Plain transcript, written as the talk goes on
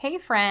Hey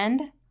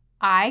friend,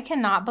 I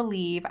cannot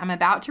believe I'm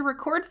about to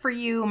record for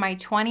you my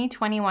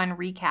 2021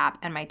 recap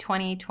and my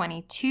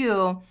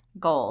 2022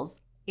 goals.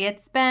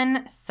 It's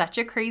been such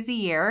a crazy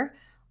year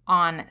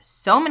on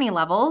so many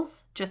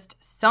levels, just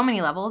so many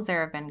levels.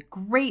 There have been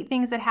great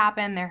things that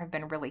happened. There have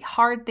been really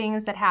hard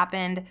things that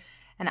happened,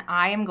 and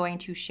I am going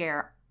to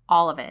share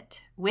all of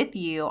it with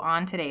you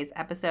on today's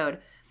episode.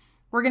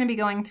 We're going to be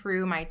going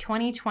through my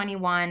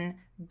 2021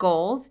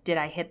 goals. Did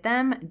I hit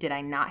them? Did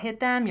I not hit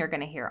them? You're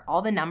going to hear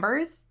all the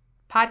numbers,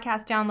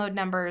 podcast download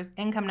numbers,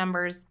 income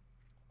numbers,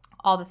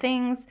 all the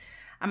things.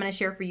 I'm going to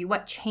share for you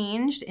what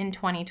changed in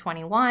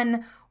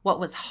 2021, what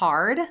was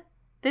hard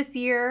this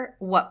year,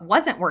 what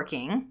wasn't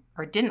working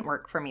or didn't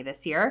work for me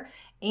this year,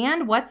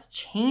 and what's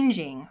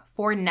changing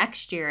for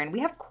next year. And we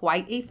have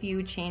quite a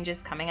few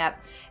changes coming up.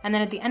 And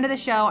then at the end of the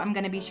show, I'm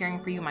going to be sharing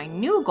for you my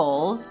new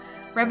goals,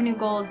 revenue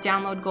goals,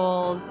 download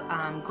goals,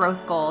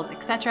 growth goals,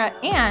 etc.,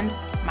 and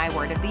my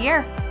word of the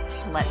year.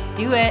 Let's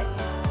do it.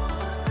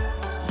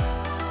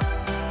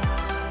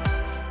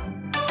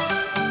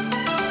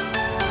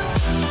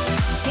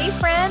 Hey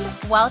friend,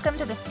 welcome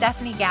to the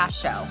Stephanie Gass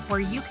Show, where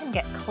you can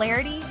get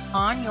clarity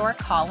on your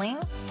calling,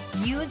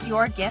 use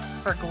your gifts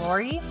for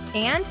glory,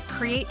 and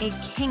create a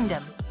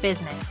kingdom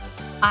business.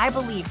 I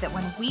believe that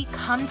when we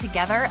come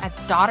together as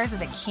daughters of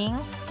the King,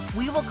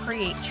 we will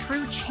create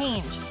true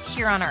change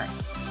here on earth.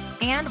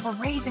 And we're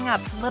raising up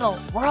little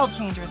world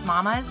changers,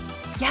 mamas.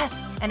 Yes,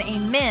 and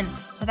amen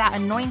to that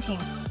anointing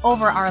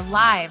over our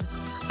lives.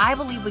 I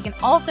believe we can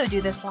also do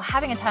this while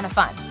having a ton of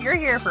fun. You're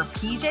here for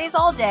PJs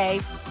all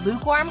day,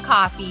 lukewarm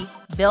coffee,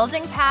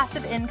 building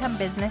passive income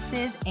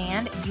businesses,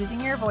 and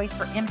using your voice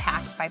for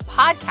impact by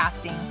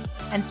podcasting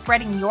and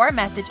spreading your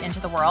message into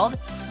the world.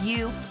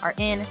 You are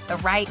in the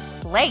right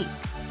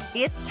place.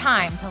 It's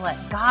time to let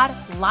God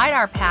light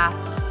our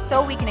path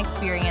so we can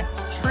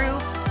experience true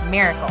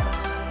miracles.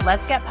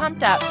 Let's get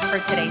pumped up for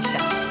today's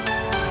show.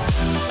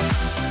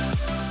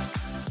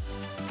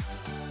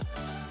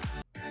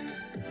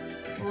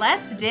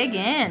 Let's dig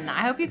in.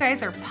 I hope you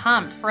guys are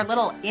pumped for a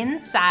little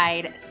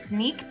inside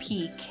sneak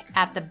peek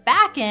at the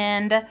back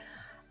end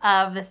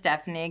of the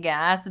Stephanie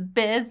Gass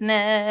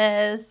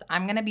business.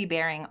 I'm going to be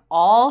bearing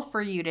all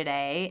for you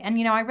today. And,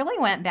 I really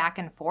went back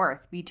and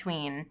forth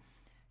between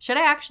should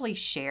I actually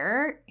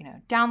share,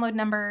 download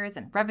numbers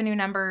and revenue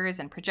numbers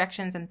and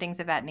projections and things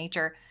of that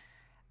nature.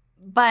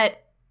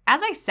 But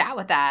as I sat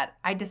with that,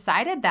 I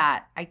decided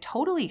that I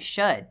totally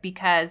should,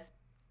 because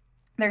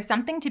there's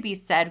something to be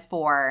said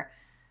for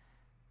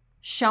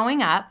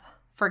showing up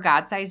for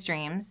God-sized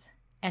dreams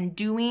and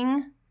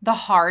doing the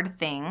hard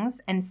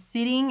things and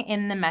sitting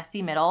in the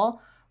messy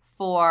middle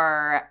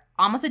for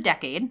almost a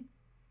decade,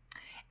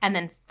 and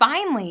then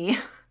finally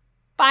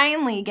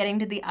getting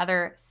to the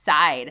other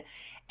side.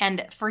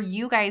 And for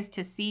you guys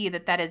to see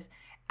that that is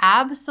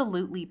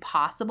absolutely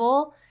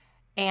possible,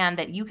 and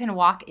that you can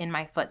walk in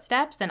my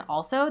footsteps, and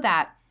also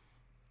that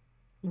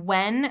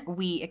when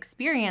we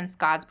experience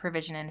God's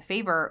provision and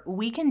favor,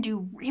 we can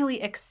do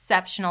really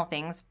exceptional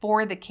things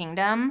for the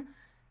kingdom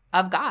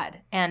of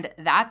God. And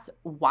that's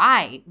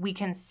why we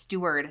can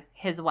steward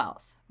His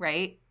wealth,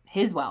 right?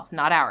 His wealth,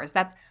 not ours.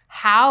 That's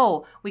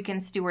how we can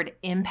steward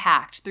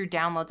impact through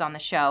downloads on the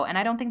show. And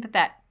I don't think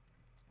that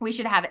we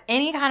should have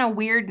any kind of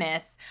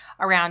weirdness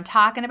around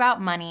talking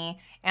about money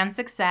and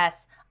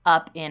success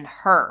up in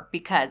her,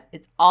 because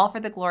it's all for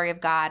the glory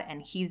of God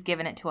and He's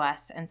given it to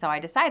us. And so I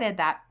decided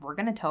that we're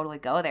going to totally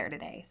go there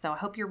today. So I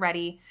hope you're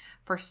ready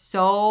for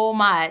so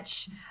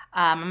much.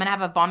 I'm going to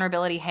have a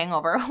vulnerability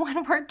hangover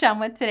when we're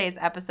done with today's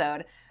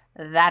episode.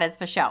 That is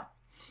for sure.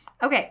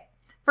 Okay,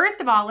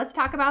 first of all, let's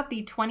talk about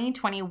the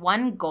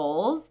 2021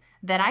 goals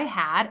that I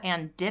had,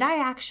 and did I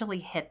actually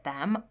hit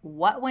them?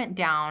 What went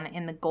down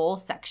in the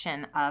goals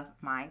section of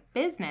my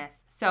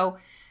business? So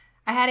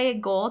I had a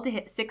goal to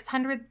hit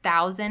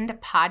 600,000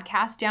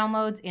 podcast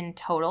downloads in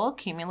total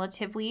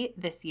cumulatively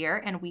this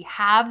year, and we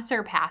have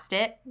surpassed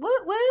it.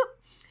 Whoop, whoop.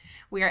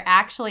 We are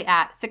actually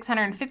at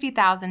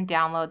 650,000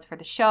 downloads for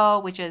the show,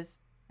 which is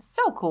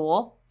so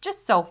cool,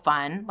 just so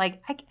fun.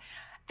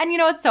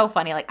 It's so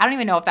funny. I don't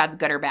even know if that's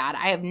good or bad.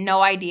 I have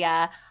no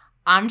idea.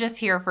 I'm just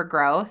here for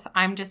growth.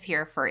 I'm just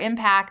here for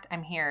impact.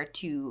 I'm here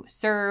to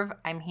serve.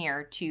 I'm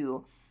here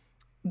to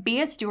be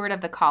a steward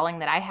of the calling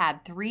that I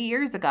had 3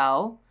 years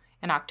ago.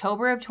 In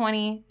October of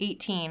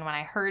 2018, when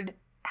I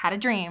had a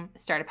dream,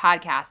 start a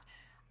podcast.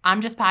 I'm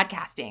just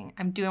podcasting.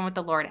 I'm doing what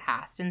the Lord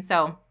asked. And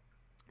so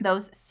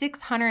those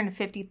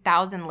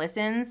 650,000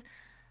 listens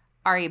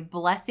are a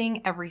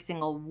blessing. Every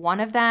single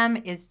one of them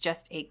is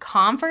just a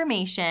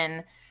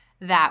confirmation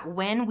that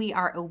when we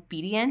are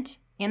obedient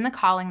in the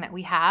calling that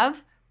we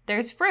have,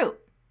 there's fruit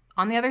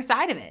on the other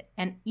side of it.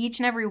 And each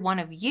and every one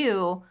of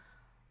you,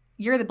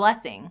 you're the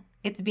blessing.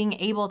 It's being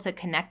able to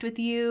connect with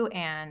you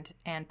and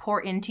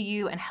pour into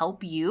you and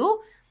help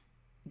you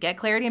get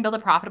clarity and build a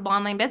profitable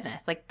online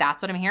business.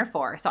 That's what I'm here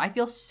for. So I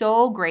feel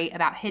so great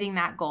about hitting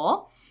that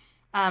goal.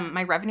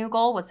 My revenue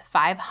goal was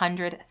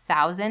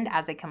 500,000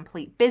 as a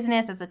complete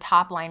business, as a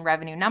top line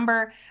revenue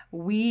number.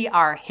 We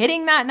are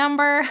hitting that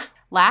number.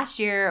 Last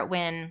year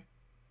when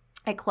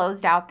I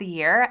closed out the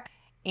year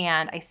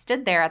and I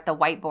stood there at the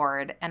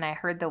whiteboard and I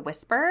heard the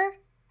whisper,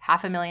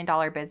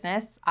 $500,000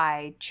 business.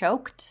 I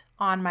choked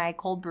on my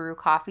cold brew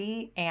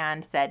coffee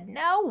and said,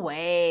 no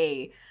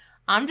way.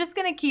 I'm just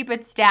going to keep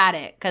it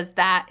static because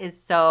that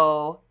is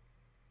so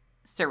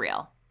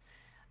surreal.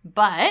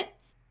 But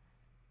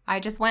I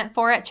just went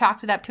for it,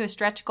 chalked it up to a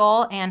stretch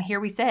goal, and here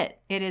we sit.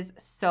 It is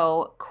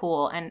so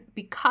cool. And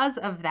because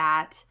of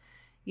that,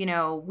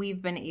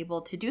 we've been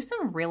able to do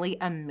some really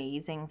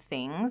amazing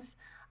things.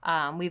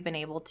 We've been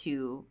able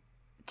to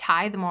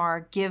tithe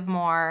more, give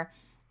more.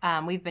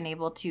 We've been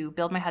able to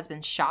build my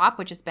husband's shop,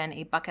 which has been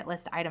a bucket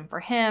list item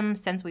for him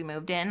since we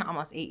moved in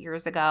almost 8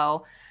 years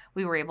ago.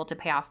 We were able to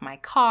pay off my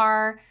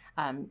car,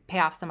 pay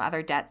off some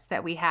other debts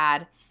that we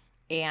had.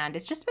 And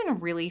it's just been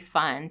really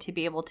fun to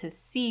be able to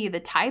see the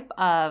type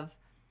of,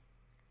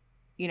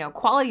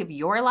 quality of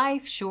your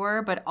life,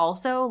 sure, but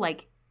also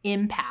like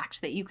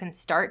impact that you can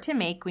start to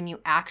make when you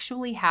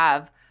actually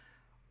have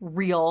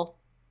real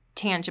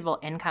tangible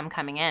income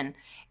coming in.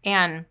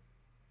 And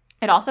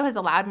it also has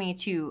allowed me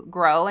to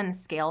grow and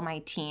scale my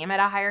team at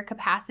a higher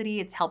capacity.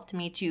 It's helped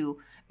me to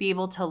be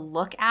able to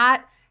look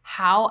at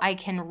how I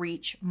can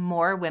reach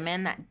more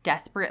women that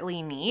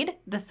desperately need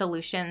the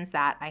solutions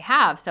that I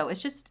have. So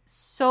it's just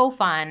so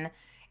fun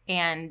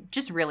and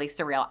just really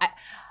surreal.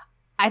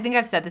 I think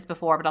I've said this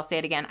before, but I'll say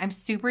it again. I'm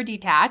super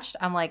detached.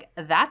 I'm like,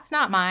 that's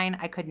not mine.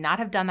 I could not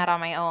have done that on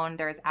my own.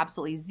 There is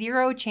absolutely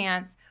zero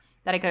chance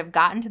that I could have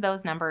gotten to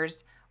those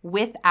numbers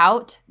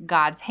without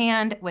God's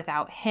hand,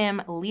 without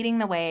Him leading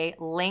the way,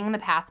 laying the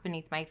path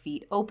beneath my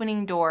feet,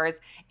 opening doors,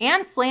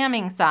 and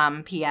slamming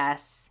some,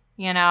 P.S.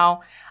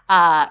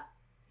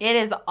 It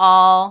is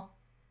all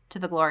to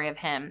the glory of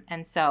Him.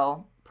 And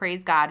so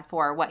praise God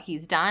for what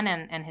He's done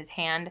and His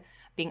hand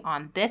being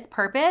on this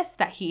purpose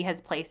that He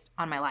has placed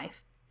on my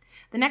life.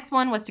 The next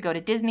one was to go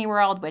to Disney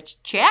World,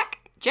 which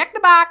check the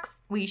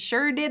box. We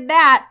sure did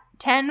that.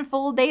 10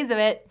 full days of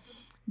it.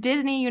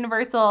 Disney,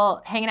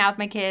 Universal, hanging out with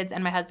my kids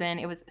and my husband.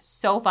 It was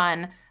so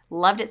fun.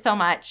 Loved it so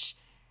much.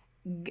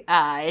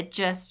 It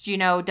just,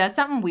 does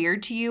something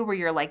weird to you where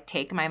you're like,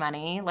 take my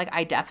money. Like,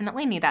 I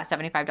definitely need that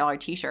 $75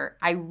 t-shirt.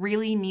 I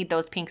really need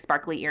those pink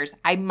sparkly ears.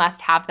 I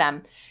must have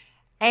them.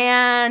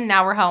 And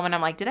now we're home and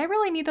I'm like, did I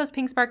really need those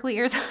pink sparkly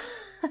ears?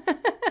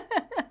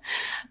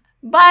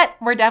 But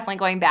we're definitely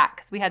going back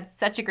because we had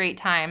such a great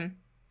time.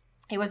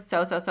 It was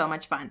so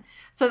much fun.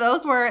 So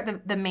those were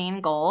the main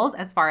goals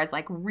as far as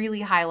like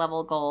really high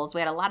level goals.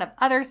 We had a lot of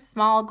other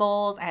small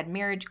goals. I had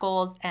marriage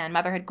goals and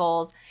motherhood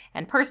goals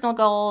and personal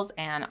goals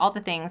and all the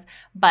things.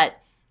 But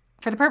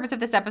for the purpose of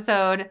this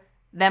episode,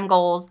 them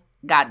goals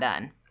got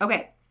done.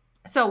 Okay,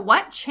 so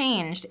what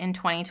changed in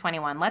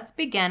 2021? Let's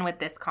begin with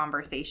this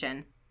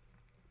conversation.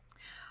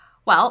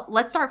 Well,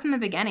 let's start from the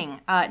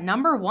beginning.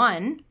 Number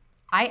one,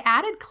 I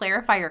added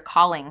Clarify Your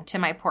Calling to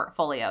my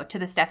portfolio, to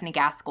the Stephanie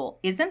Gass School.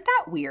 Isn't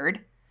that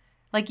weird?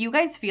 Like, you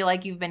guys feel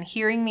like you've been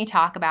hearing me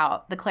talk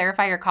about the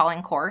Clarify Your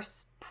Calling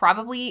course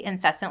probably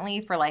incessantly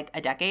for like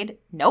a decade.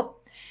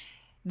 Nope.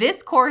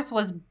 This course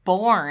was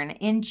born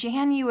in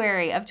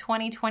January of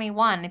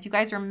 2021. If you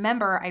guys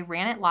remember, I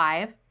ran it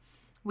live.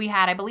 We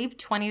had, I believe,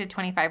 20 to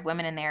 25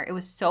 women in there. It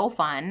was so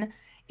fun.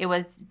 It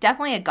was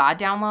definitely a God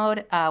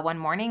download one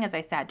morning as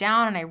I sat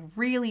down, and I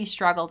really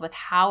struggled with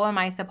how am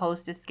I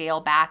supposed to scale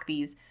back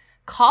these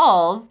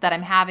calls that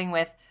I'm having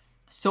with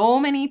so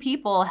many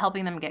people,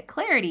 helping them get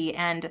clarity.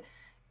 And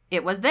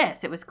it was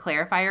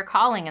Clarify Your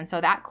Calling. And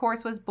so that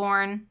course was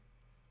born,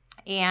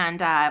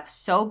 and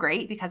so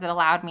great because it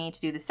allowed me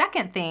to do the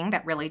second thing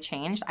that really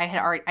changed.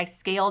 I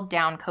scaled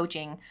down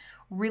coaching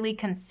really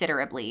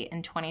considerably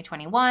in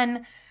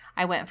 2021.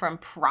 I went from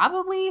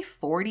probably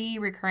 40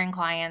 recurring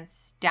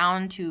clients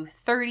down to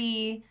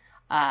 30,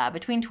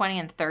 between 20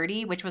 and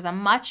 30, which was a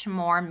much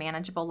more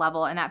manageable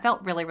level. And that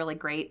felt really, really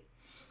great.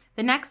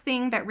 The next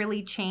thing that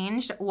really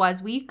changed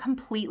was we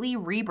completely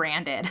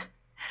rebranded.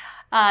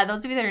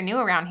 Those of you that are new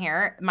around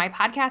here, my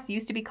podcast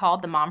used to be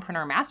called the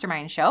Mompreneur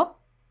Mastermind Show.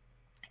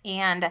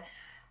 And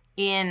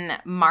in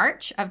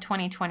March of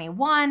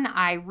 2021,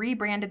 I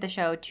rebranded the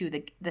show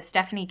to the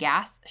Stephanie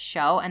Gass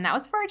Show. And that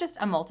was for just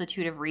a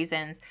multitude of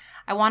reasons.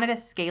 I wanted a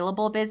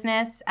scalable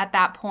business at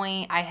that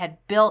point. I had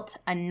built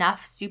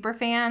enough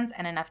superfans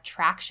and enough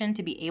traction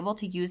to be able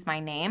to use my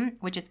name,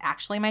 which is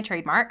actually my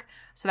trademark.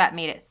 So that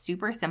made it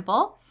super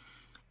simple.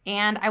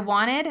 And I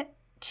wanted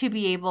to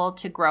be able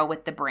to grow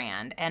with the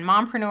brand. And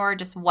mompreneur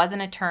just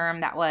wasn't a term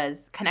that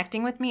was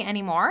connecting with me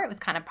anymore. It was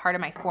kind of part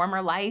of my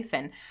former life.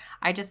 And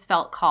I just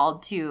felt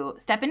called to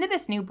step into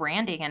this new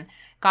branding. And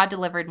God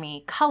delivered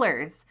me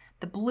colors,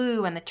 the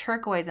blue and the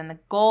turquoise and the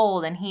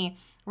gold. And He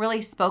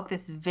really spoke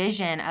this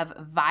vision of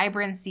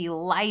vibrancy,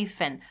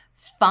 life, and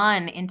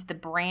fun into the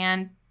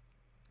brand.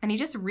 And He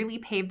just really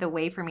paved the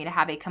way for me to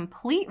have a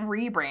complete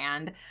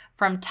rebrand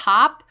from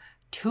top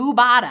to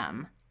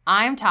bottom.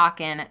 I'm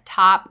talking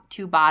top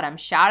to bottom.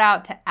 Shout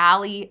out to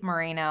Allie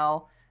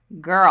Moreno.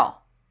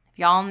 Girl, if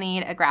y'all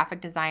need a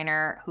graphic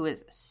designer who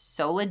is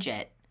so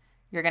legit,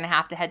 you're going to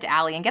have to head to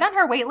Allie and get on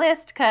her wait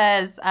list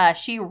because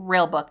she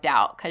real booked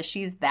out because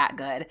she's that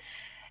good.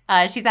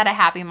 She's at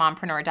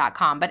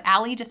ahappymompreneur.com. But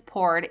Allie just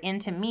poured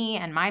into me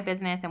and my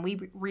business, and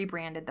we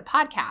rebranded the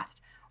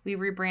podcast. We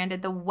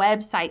rebranded the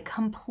website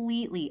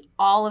completely,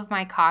 all of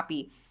my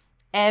copy,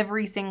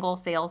 every single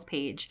sales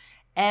page,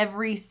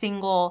 every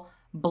single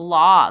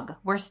blog.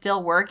 We're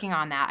still working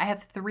on that. I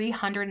have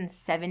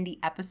 370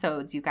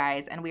 episodes, you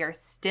guys, and we are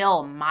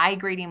still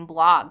migrating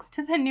blogs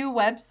to the new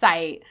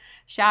website.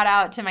 Shout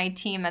out to my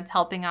team that's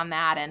helping on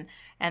that,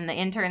 and the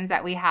interns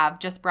that we have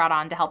just brought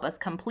on to help us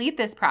complete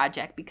this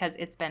project, because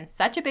it's been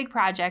such a big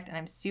project and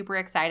I'm super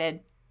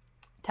excited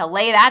to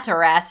lay that to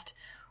rest.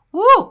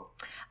 Woo!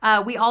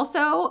 We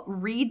also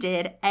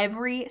redid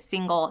every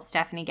single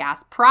Stephanie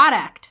Gass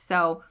product.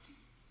 So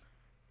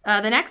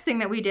the next thing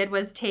that we did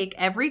was take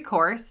every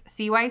course,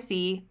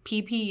 CYC,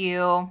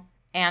 PPU,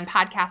 and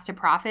Podcast to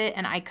Profit,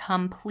 and I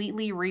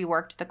completely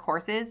reworked the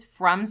courses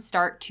from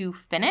start to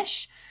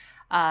finish.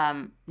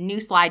 New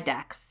slide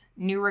decks,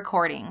 new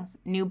recordings,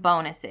 new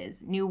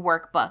bonuses, new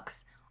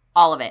workbooks,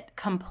 all of it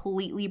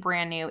completely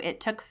brand new. It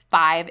took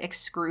 5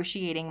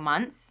 excruciating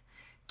months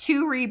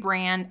to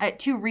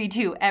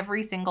redo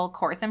every single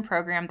course and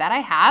program that I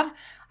have.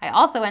 I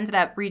also ended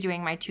up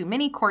redoing my 2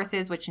 mini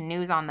courses, which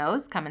news on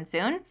those coming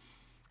soon.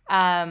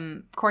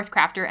 Course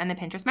Crafter and the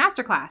Pinterest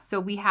Masterclass. So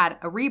we had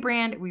a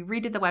rebrand, we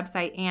redid the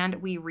website, and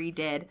we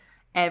redid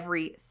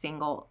every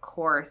single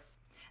course.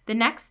 The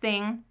next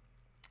thing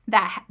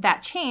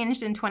that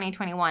changed in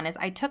 2021 is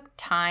I took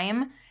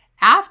time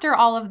after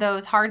all of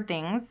those hard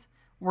things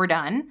were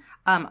done,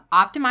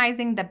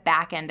 optimizing the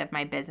back end of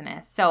my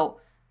business. So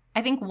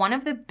I think one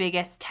of the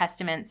biggest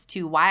testaments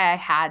to why I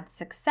had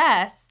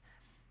success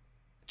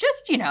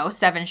just,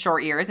 7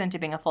 short years into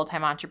being a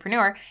full-time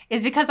entrepreneur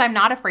is because I'm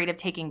not afraid of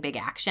taking big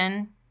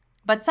action.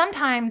 But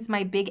sometimes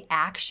my big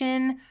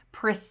action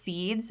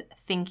precedes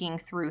thinking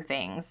through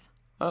things.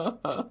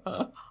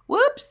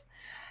 Whoops.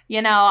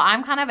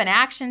 I'm kind of an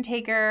action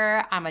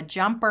taker. I'm a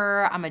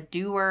jumper. I'm a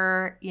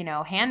doer.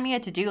 Hand me a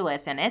to-do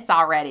list and it's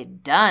already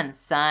done,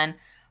 son.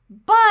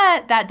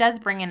 But that does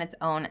bring in its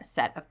own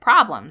set of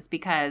problems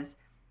because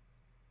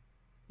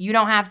you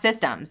don't have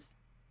systems.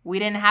 We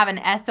didn't have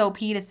an SOP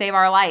to save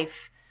our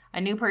life. A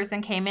new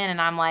person came in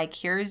and I'm like,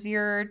 here's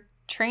your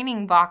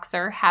training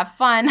boxer. Have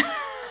fun.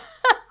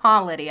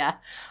 Huh, Lydia?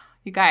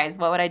 You guys,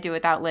 what would I do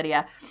without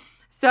Lydia?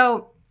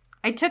 So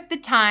I took the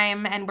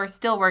time, and we're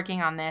still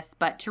working on this,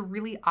 but to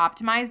really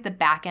optimize the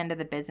back end of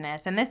the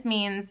business. And this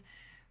means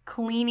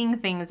cleaning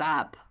things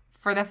up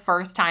for the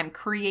first time,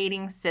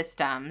 creating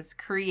systems,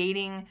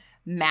 creating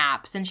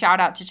maps. And shout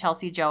out to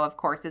Chelsea Joe, of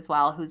course, as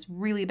well, who's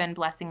really been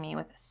blessing me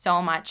with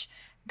so much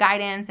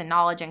guidance and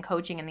knowledge and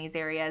coaching in these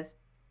areas.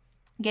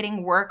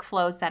 Getting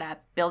workflows set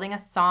up, building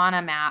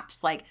Asana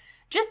maps, like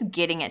just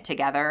getting it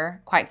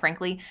together, quite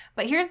frankly.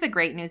 But here's the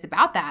great news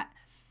about that.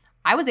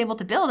 I was able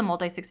to build a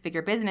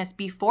multi-6-figure business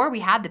before we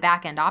had the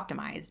back end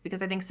optimized,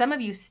 because I think some of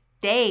you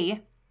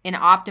stay in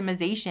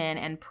optimization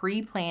and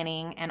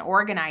pre-planning and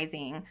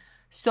organizing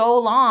so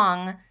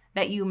long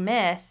that you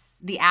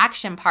miss the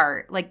action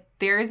part. Like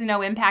there's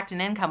no impact in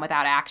income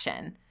without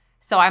action.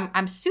 So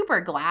I'm super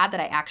glad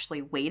that I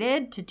actually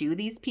waited to do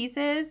these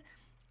pieces.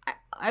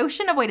 I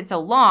shouldn't have waited so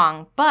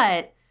long,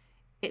 but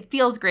it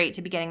feels great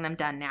to be getting them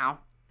done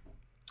now.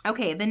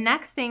 Okay, the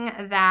next thing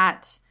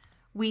that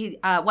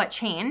what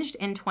changed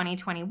in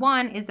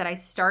 2021 is that I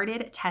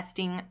started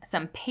testing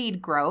some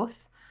paid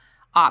growth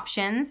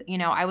options.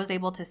 I was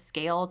able to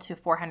scale to a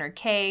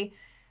 400K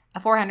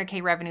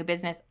revenue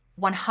business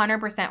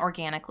 100%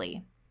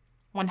 organically.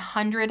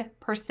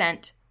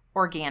 100%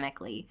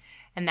 organically.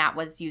 And that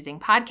was using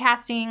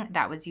podcasting,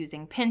 that was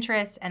using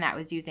Pinterest, and that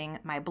was using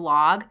my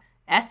blog,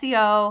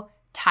 SEO,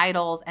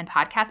 titles, and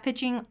podcast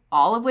pitching,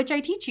 all of which I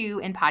teach you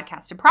in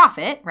Podcast to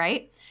Profit,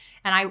 right?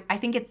 And I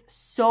think it's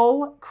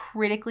so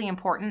critically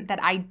important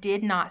that I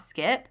did not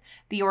skip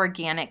the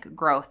organic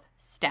growth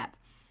step.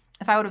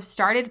 If I would have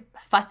started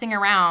fussing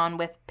around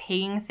with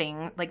paying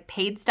things, like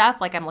paid stuff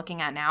like I'm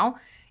looking at now,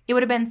 it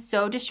would have been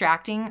so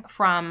distracting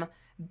from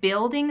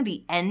building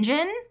the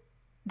engine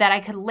that I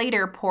could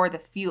later pour the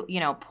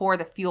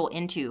fuel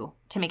into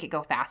to make it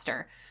go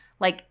faster.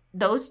 Like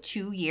those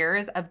 2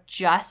 years of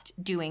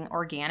just doing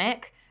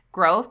organic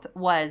growth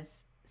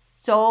was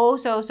so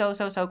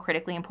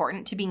critically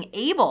important to being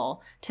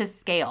able to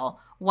scale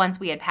once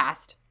we had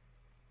passed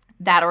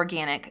that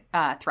organic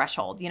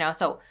threshold,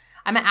 So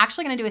I'm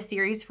actually going to do a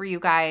series for you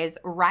guys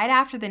right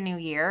after the new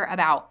year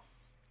about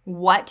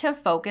what to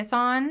focus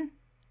on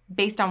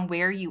based on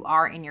where you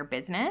are in your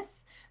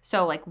business.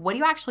 So like, what do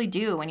you actually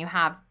do when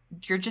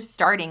you're just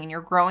starting and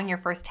you're growing your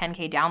first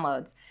 10K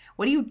downloads?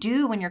 What do you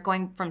do when you're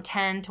going from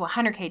 10 to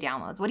 100K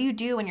downloads? What do you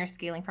do when you're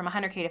scaling from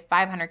 100K to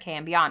 500K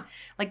and beyond?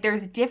 Like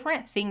there's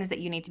different things that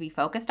you need to be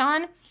focused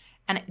on,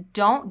 and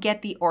don't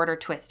get the order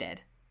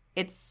twisted.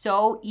 It's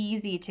so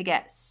easy to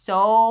get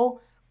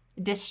so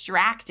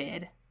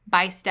distracted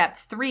by step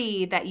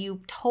 3 that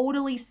you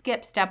totally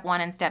skip step 1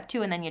 and step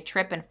 2, and then you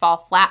trip and fall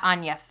flat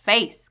on your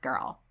face,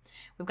 girl.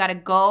 We've got to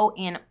go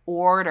in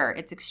order.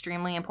 It's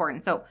extremely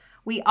important. So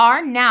we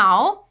are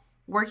now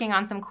working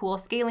on some cool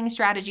scaling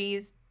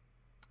strategies.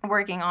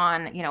 working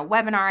on,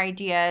 webinar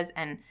ideas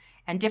and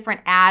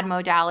different ad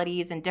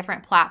modalities and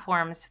different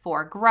platforms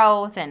for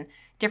growth and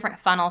different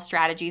funnel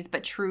strategies.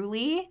 But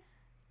truly,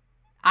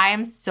 I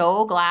am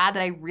so glad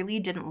that I really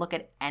didn't look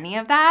at any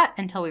of that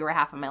until we were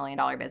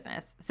 $500,000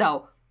 business.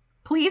 So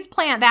please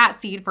plant that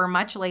seed for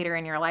much later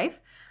in your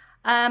life.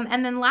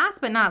 And then last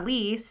but not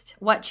least,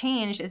 what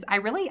changed is I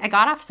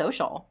got off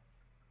social.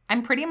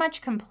 I'm pretty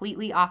much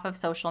completely off of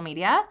social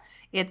media.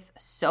 It's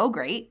so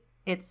great.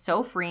 It's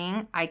so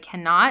freeing. I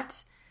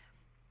cannot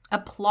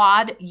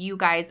applaud you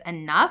guys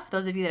enough.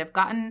 Those of you that have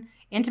gotten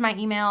into my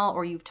email,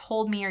 or you've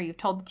told me, or you've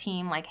told the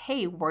team, like,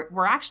 hey,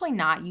 we're actually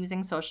not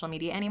using social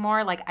media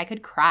anymore. Like, I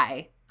could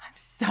cry. I'm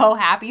so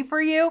happy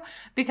for you,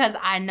 because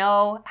I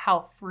know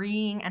how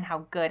freeing and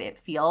how good it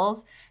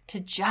feels to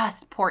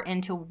just pour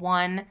into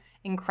one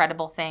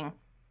incredible thing,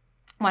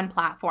 one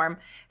platform.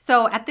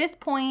 So at this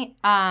point,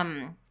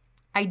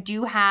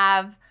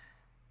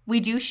 we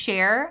do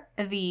share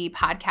the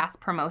podcast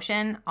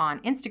promotion on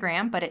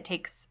Instagram, but it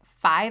takes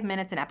 5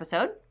 minutes an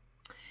episode,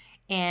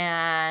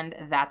 and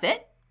that's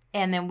it.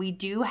 And then we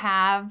do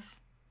have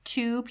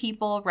 2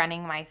 people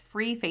running my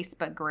free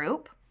Facebook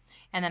group,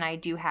 and then I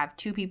do have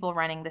 2 people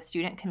running the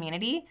student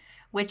community,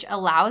 which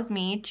allows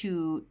me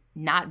to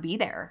not be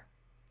there.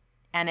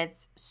 And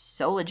it's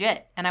so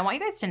legit. And I want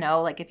you guys to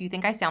know, like, if you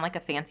think I sound like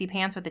a fancy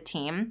pants with a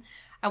team,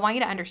 I want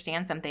you to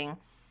understand something.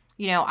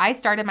 I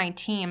started my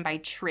team by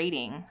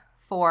trading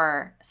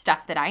for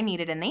stuff that I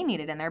needed and they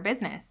needed in their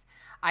business.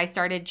 I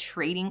started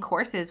trading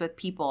courses with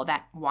people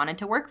that wanted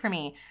to work for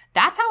me.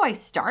 That's how I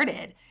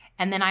started.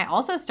 And then I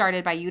also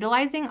started by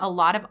utilizing a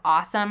lot of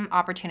awesome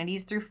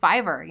opportunities through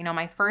Fiverr.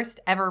 My first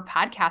ever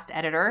podcast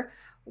editor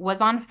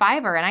was on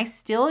Fiverr, and I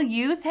still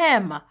use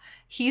him.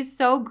 He's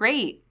so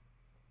great.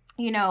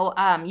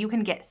 You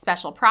can get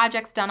special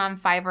projects done on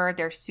Fiverr.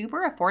 They're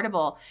super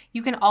affordable.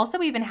 You can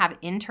also even have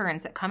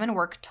interns that come and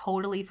work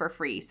totally for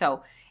free.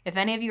 So if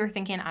any of you are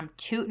thinking I'm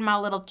tooting my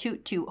little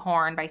toot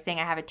horn by saying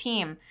I have a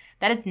team,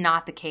 that is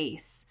not the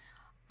case.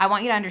 I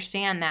want you to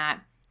understand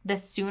that the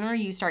sooner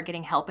you start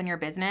getting help in your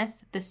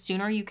business, the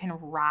sooner you can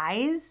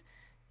rise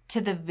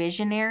to the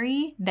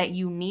visionary that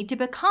you need to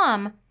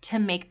become to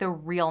make the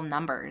real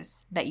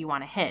numbers that you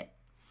want to hit.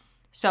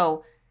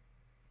 So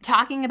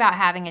talking about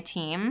having a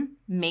team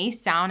may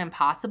sound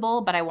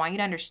impossible, but I want you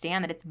to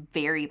understand that it's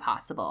very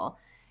possible.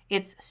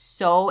 It's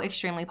so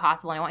extremely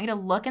possible. And I want you to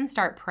look and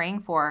start praying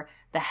for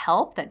the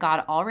help that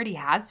God already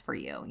has for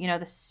you.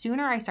 The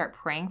sooner I start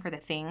praying for the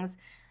things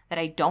that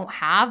I don't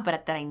have,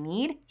 but that I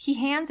need, He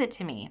hands it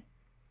to me.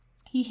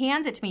 He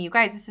hands it to me. You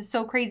guys, this is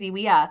so crazy.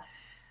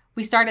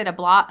 We started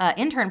a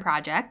intern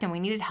project, and we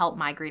needed help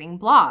migrating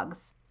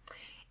blogs.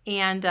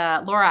 And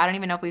Laura, I don't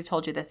even know if we've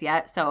told you this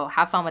yet, so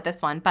have fun with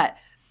this one. But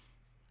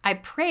I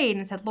prayed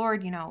and said,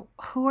 Lord,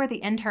 who are the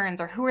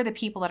interns, or who are the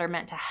people that are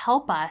meant to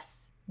help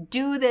us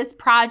do this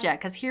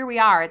project? Because here we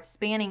are. It's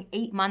spanning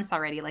 8 months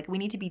already. Like, we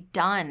need to be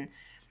done.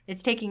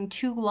 It's taking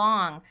too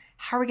long.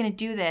 How are we going to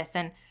do this?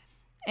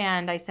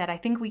 And I said, I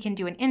think we can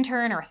do an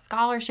intern or a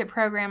scholarship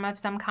program of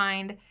some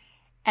kind.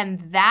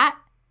 And that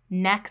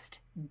next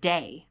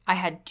day, I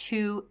had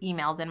 2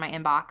 emails in my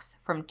inbox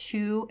from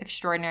 2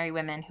 extraordinary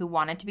women who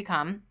wanted to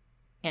become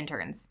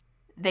interns.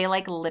 They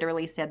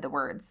literally said the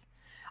words,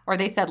 or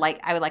they said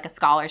I would like a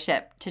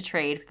scholarship to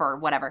trade for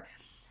whatever.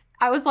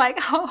 I was like,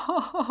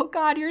 oh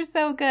God, you're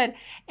so good.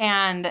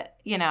 And,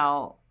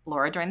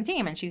 Laura joined the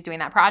team, and she's doing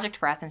that project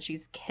for us, and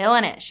she's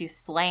killing it. She's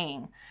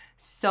slaying.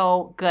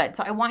 So good.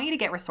 So I want you to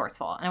get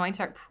resourceful, and I want you to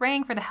start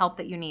praying for the help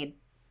that you need.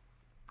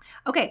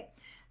 Okay.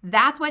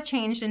 That's what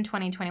changed in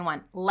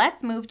 2021.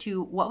 Let's move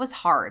to what was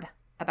hard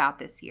about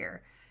this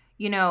year.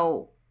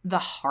 The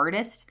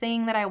hardest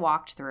thing that I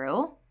walked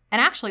through,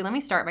 and actually, let me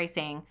start by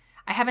saying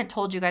I haven't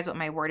told you guys what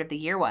my word of the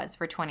year was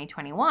for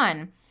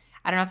 2021.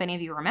 I don't know if any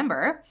of you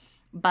remember,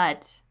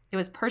 but it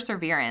was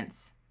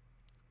perseverance.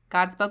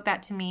 God spoke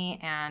that to me,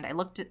 and I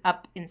looked it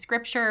up in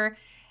scripture,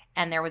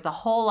 and there was a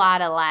whole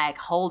lot of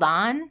hold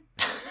on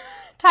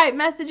type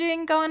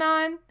messaging going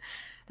on.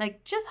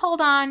 Just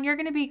hold on. You're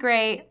going to be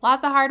great.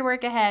 Lots of hard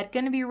work ahead.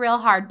 Going to be real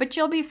hard, but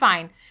you'll be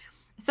fine.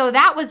 So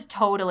that was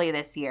totally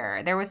this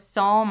year. There was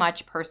so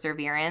much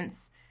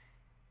perseverance,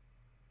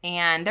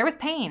 and there was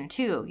pain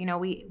too.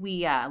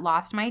 We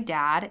lost my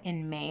dad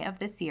in May of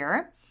this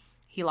year.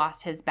 He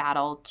lost his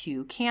battle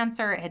to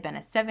cancer. It had been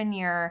a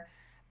 7-year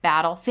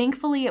battle.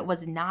 Thankfully, it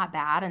was not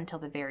bad until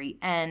the very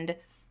end.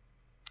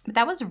 But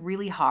that was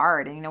really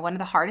hard. And, one of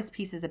the hardest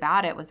pieces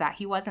about it was that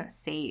he wasn't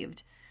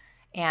saved.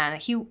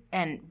 And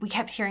we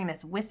kept hearing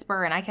this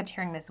whisper, and I kept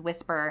hearing this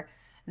whisper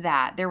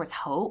that there was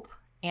hope.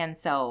 And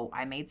so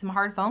I made some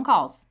hard phone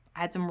calls.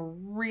 I had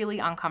some really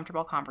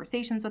uncomfortable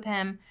conversations with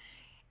him.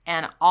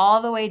 And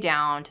all the way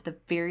down to the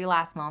very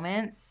last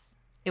moments,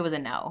 it was a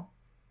no.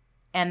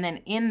 And then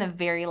in the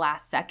very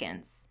last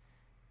seconds,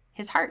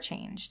 his heart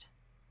changed.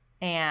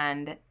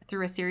 And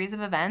through a series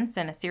of events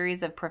and a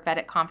series of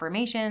prophetic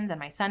confirmations, and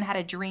my son had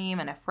a dream,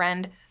 and a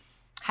friend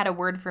had a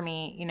word for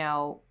me,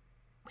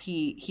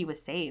 he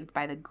was saved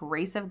by the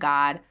grace of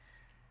God.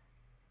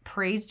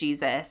 Praise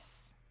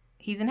Jesus.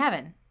 He's in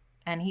heaven.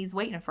 and he's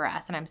waiting for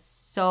us. And I'm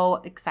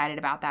so excited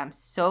about that. I'm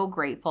so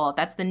grateful.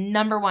 That's the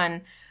number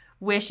one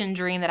wish and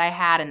dream that I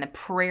had, and the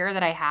prayer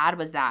that I had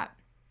was that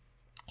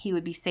he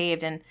would be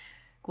saved, and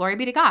glory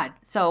be to God.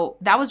 So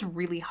that was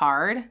really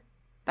hard.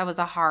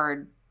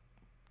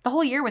 The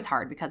whole year was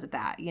hard because of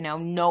that,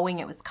 knowing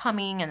it was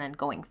coming and then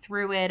going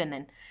through it and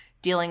then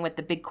dealing with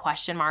the big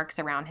question marks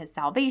around his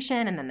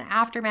salvation and then the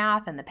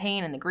aftermath and the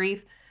pain and the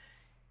grief.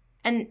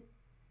 And,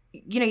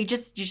 you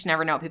just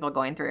never know what people are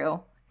going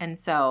through. And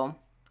so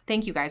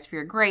thank you guys for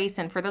your grace.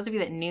 And for those of you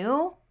that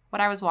knew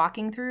what I was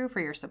walking through,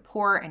 for your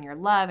support and your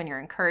love and your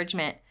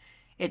encouragement,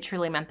 it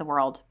truly meant the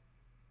world.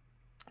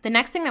 The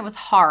next thing that was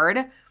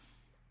hard,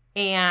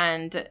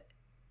 and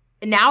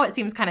now it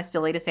seems kind of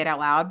silly to say it out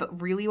loud,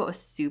 but really what was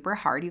super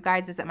hard, you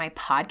guys, is that my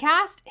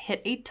podcast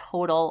hit a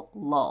total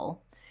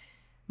lull.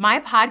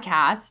 My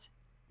podcast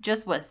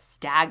just was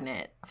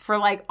stagnant for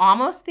like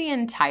almost the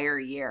entire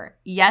year.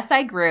 Yes,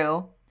 I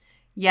grew.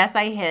 Yes,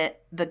 I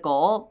hit the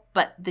goal.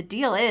 But the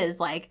deal is,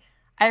 like,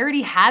 I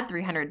already had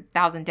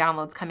 300,000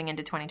 downloads coming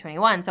into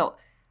 2021. So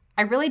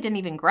I really didn't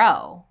even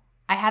grow.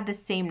 I had the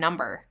same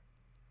number,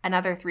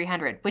 another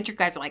 300, which you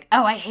guys are like,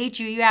 oh, I hate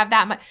you. You have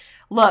that much.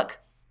 Look,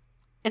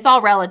 it's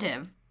all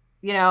relative.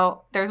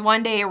 There's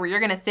one day where you're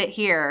going to sit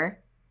here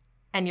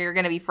and you're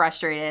going to be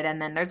frustrated.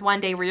 And then there's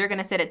one day where you're going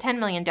to sit at 10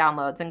 million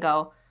downloads and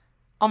go,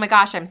 oh my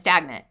gosh, I'm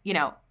stagnant.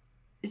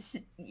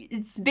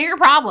 It's bigger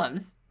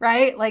problems,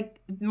 right? Like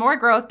more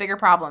growth, bigger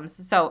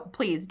problems. So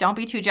please don't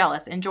be too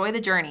jealous. Enjoy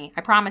the journey.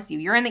 I promise you,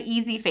 you're in the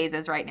easy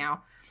phases right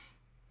now.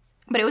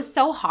 But it was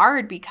so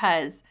hard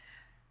because,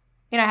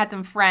 I had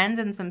some friends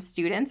and some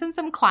students and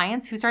some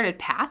clients who started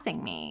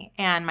passing me,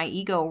 and my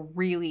ego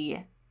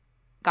really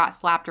got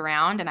slapped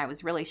around, and I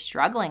was really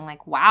struggling.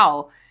 Like,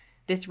 wow,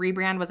 this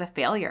rebrand was a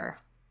failure.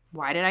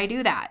 Why did I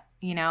do that?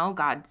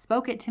 God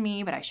spoke it to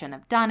me, but I shouldn't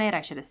have done it. I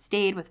should have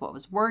stayed with what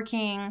was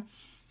working.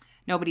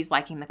 Nobody's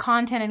liking the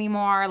content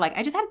anymore. Like,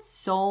 I just had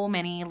so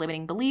many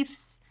limiting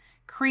beliefs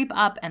creep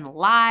up, and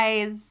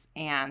lies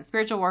and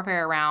spiritual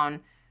warfare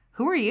around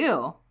who are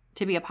you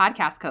to be a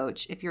podcast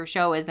coach if your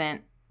show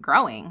isn't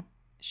growing?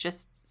 It's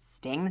just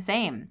staying the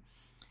same.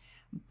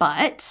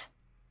 But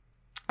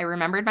I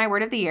remembered my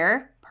word of the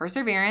year,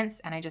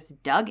 perseverance, and I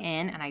just dug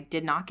in and I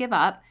did not give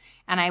up.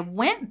 And I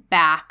went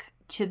back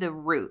to the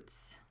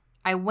roots.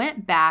 I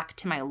went back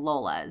to my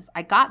Lolas.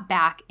 I got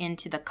back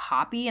into the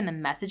copy and the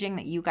messaging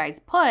that you guys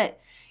put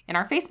in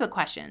our Facebook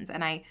questions.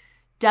 And I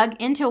dug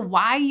into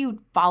why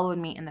you followed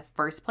me in the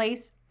first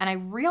place. And I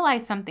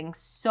realized something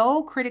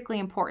so critically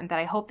important that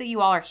I hope that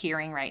you all are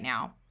hearing right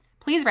now.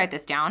 Please write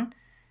this down.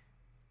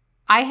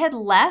 I had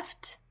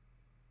left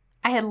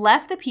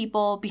the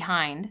people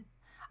behind.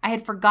 I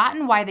had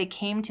forgotten why they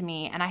came to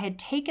me, and I had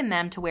taken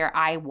them to where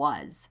I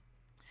was.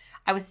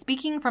 I was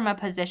speaking from a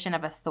position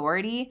of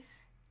authority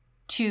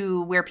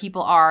to where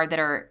people are that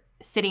are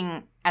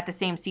sitting at the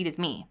same seat as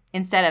me,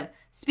 instead of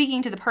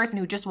speaking to the person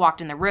who just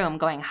walked in the room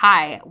going,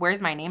 hi,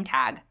 where's my name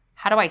tag?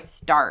 How do I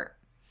start?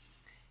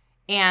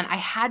 And I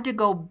had to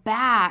go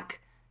back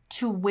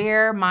to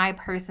where my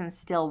person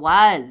still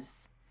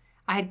was.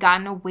 I had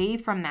gotten away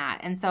from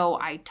that. And so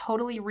I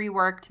totally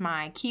reworked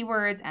my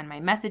keywords and my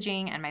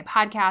messaging and my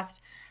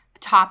podcast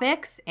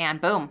topics, and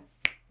boom,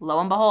 lo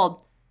and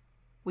behold,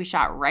 we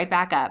shot right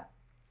back up.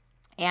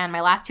 And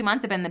my last 2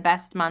 months have been the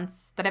best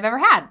months that I've ever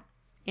had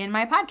in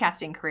my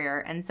podcasting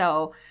career. And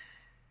so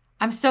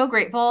I'm so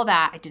grateful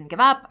that I didn't give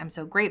up. I'm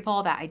so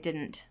grateful that I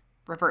didn't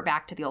revert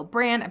back to the old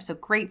brand. I'm so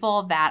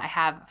grateful that I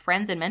have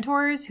friends and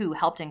mentors who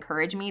helped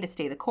encourage me to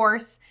stay the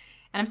course.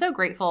 And I'm so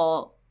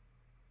grateful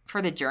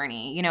for the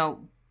journey.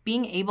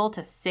 Being able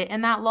to sit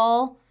in that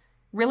lull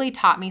really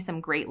taught me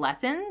some great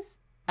lessons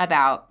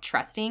about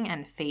trusting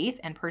and faith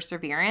and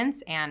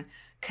perseverance and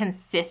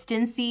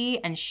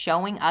consistency and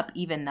showing up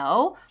even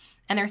though.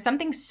 And there's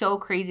something so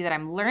crazy that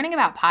I'm learning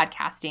about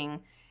podcasting,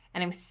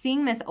 and I'm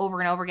seeing this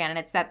over and over again. And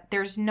it's that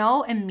there's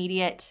no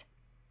immediate,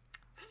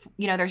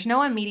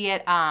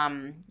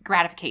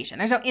 gratification.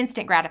 There's no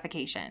instant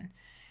gratification.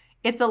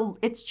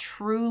 It's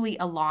truly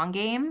a long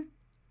game.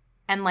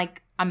 And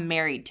like, I'm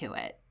married to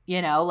it,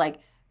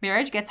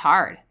 marriage gets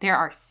hard. There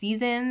are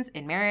seasons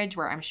in marriage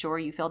where I'm sure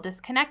you feel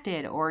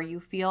disconnected, or you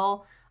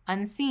feel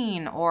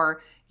unseen,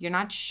 or you're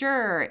not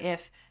sure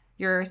if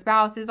your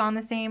spouse is on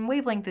the same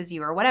wavelength as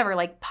you or whatever.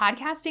 Like,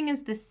 podcasting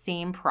is the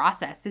same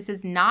process. This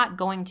is not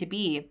going to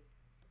be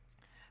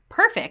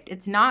perfect.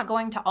 It's not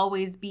going to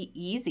always be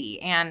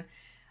easy. And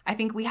I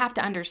think we have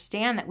to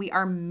understand that we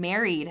are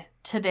married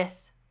to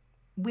this.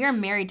 We are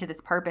married to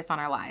this purpose on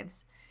our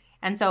lives.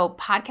 And so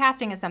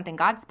podcasting is something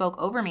God spoke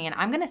over me, and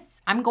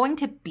I'm going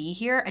to be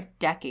here a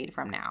decade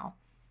from now.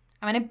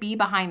 I'm going to be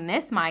behind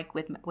this mic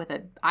with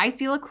a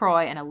icy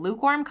LaCroix and a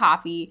lukewarm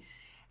coffee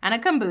and a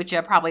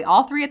kombucha, probably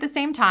all three at the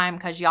same time,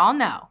 because y'all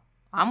know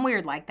I'm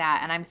weird like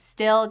that, and I'm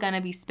still going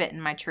to be spitting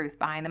my truth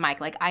behind the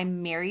mic. Like,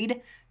 I'm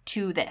married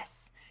to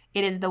this.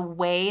 It is the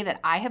way that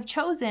I have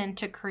chosen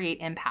to create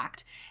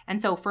impact.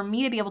 And so for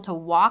me to be able to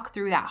walk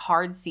through that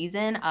hard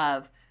season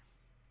of,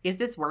 is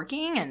this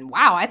working? And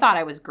wow, I thought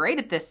I was great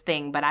at this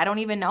thing, but I don't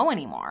even know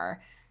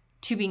anymore.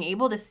 to being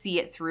able to see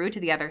it through to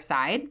the other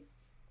side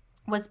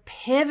was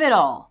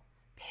pivotal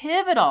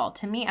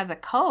to me as a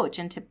coach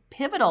and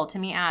pivotal to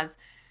me as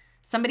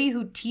somebody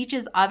who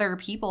teaches other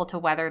people to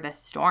weather this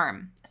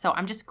storm. So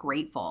I'm just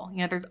grateful.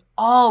 There's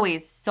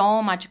always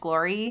so much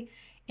glory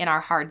in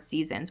our hard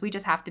seasons. We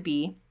just have to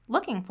be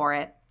looking for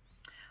it.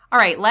 All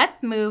right,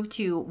 let's move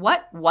to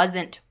what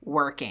wasn't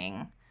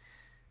working.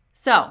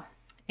 So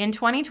in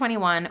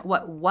 2021,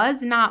 what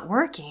was not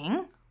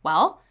working?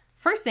 Well,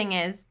 first thing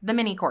is the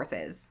mini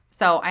courses.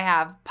 So I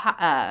have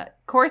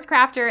Course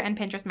Crafter and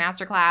Pinterest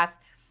Masterclass.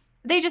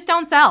 They just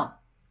don't sell.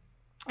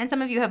 And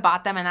some of you have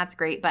bought them, and that's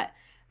great. But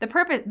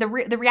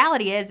the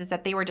reality is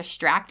that they were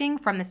distracting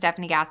from the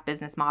Stephanie Gass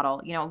business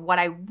model. What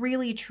I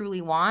really,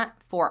 truly want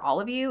for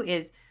all of you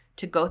is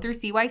to go through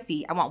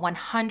CYC. I want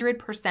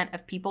 100%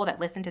 of people that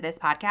listen to this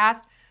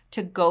podcast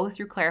to go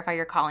through Clarify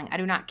Your Calling. I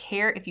do not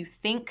care if you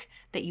think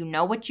that you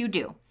know what you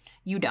do.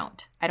 You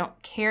don't. I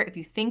don't care if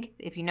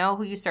you know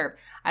who you serve.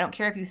 I don't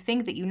care if you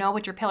think that you know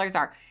what your pillars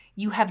are.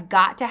 You have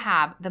got to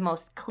have the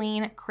most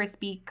clean,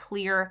 crispy,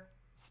 clear,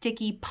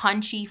 sticky,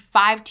 punchy,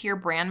 5-tier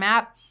brand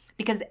map,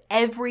 because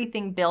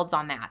everything builds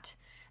on that.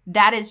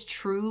 That is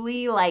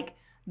truly like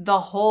the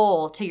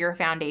whole to your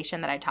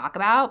foundation that I talk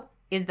about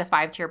is the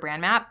 5-tier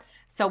brand map.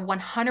 So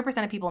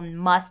 100% of people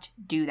must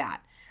do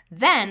that.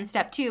 Then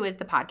step 2 is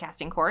the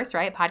podcasting course,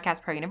 right?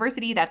 Podcast Pro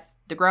University. That's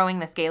the growing,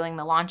 the scaling,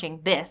 the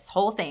launching, this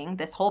whole thing,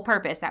 this whole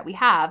purpose that we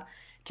have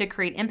to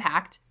create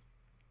impact.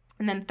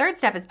 And then third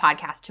step is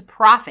Podcast to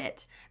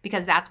Profit,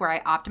 because that's where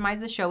I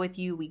optimize the show with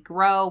you. We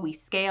grow, we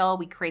scale,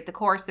 we create the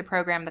course, the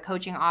program, the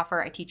coaching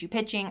offer. I teach you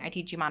pitching, I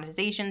teach you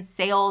monetization,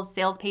 sales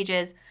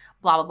pages,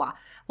 blah, blah, blah.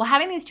 Well,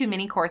 having these 2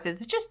 mini courses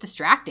is just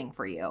distracting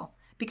for you,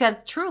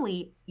 because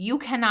truly you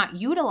cannot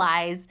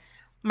utilize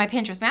my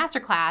Pinterest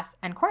Masterclass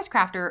and Course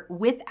Crafter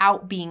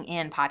without being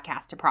in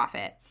Podcast to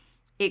Profit.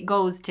 It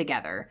goes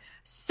together.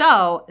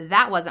 So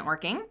that wasn't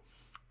working.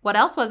 What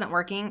else wasn't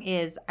working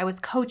is I was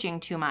coaching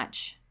too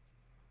much.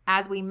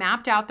 As we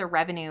mapped out the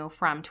revenue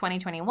from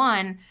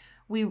 2021,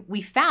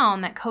 we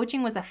found that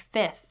coaching was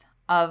 1/5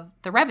 of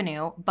the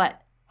revenue,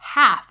 but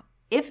half,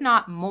 if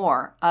not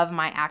more, of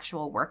my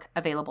actual work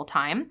available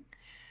time.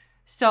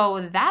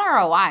 So that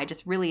ROI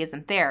just really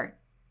isn't there.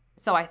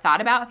 So I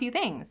thought about a few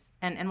things,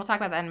 and we'll talk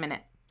about that in a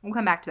minute. We'll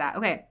come back to that.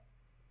 Okay.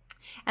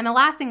 And the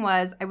last thing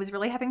was I was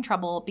really having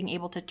trouble being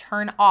able to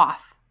turn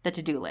off the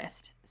to-do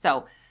list.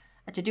 So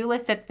a to-do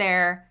list sits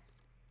there.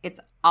 It's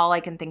all I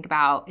can think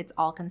about. It's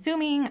all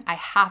consuming. I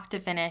have to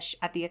finish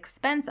at the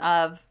expense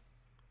of,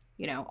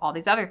 all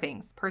these other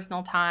things,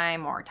 personal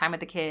time or time with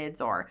the kids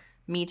or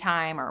me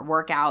time or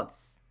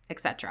workouts,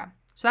 etc.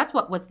 So that's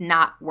what was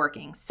not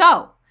working.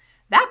 So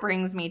that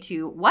brings me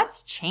to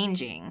what's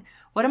changing.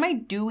 What am I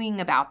doing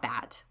about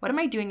that? What am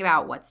I doing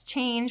about what's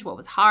changed? What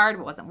was hard?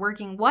 What wasn't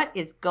working? What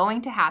is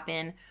going to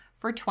happen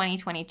for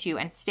 2022?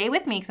 And stay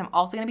with me, because I'm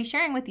also going to be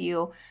sharing with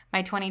you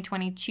my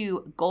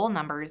 2022 goal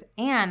numbers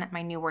and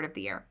my new word of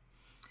the year.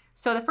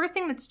 So the first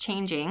thing that's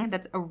changing,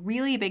 that's a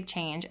really big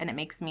change, and it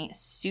makes me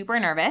super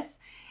nervous,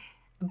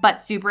 but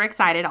super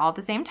excited all at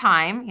the same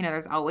time,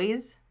 there's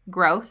always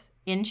growth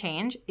in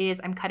change,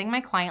 is I'm cutting my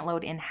client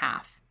load in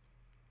half.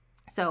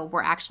 So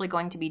we're actually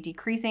going to be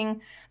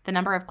decreasing the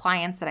number of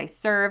clients that I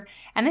serve.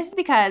 And this is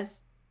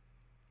because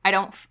I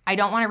don't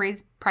want to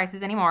raise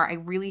prices anymore. I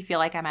really feel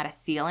like I'm at a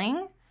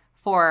ceiling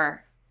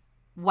for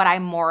what I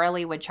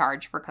morally would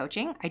charge for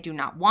coaching. I do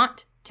not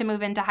want to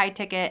move into high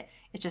ticket.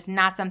 It's just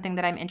not something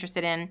that I'm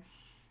interested in.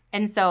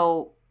 And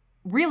so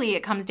really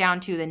it comes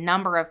down to the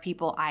number of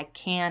people I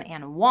can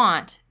and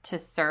want to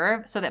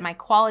serve so that my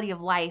quality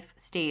of life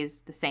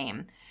stays the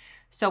same.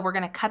 So we're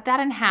going to cut that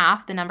in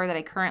half, the number that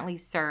I currently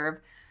serve,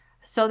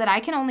 so that I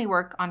can only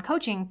work on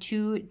coaching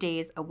 2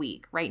 days a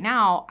week. Right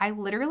now, I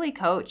literally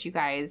coach you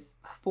guys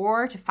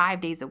 4 to 5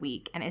 days a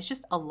week, and it's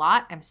just a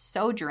lot. I'm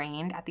so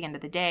drained at the end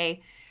of the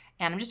day,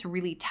 and I'm just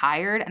really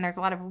tired, and there's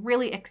a lot of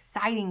really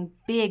exciting,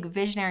 big,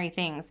 visionary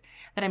things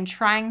that I'm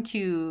trying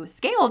to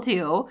scale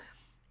to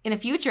in the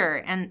future,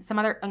 and some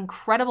other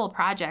incredible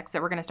projects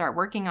that we're going to start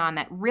working on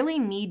that really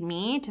need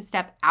me to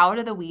step out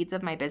of the weeds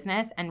of my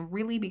business and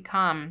really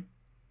become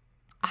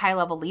a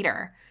high-level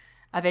leader,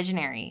 a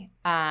visionary,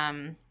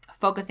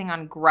 focusing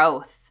on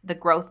growth, the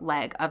growth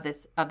leg of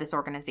this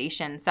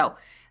organization. So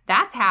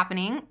that's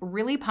happening.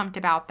 Really pumped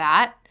about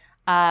that.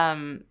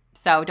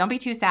 So don't be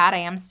too sad. I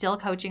am still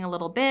coaching a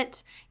little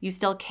bit. You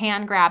still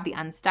can grab the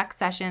Unstuck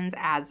sessions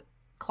as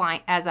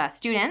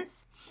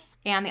students.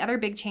 And the other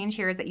big change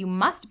here is that you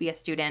must be a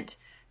student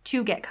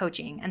to get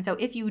coaching. And so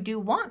if you do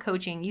want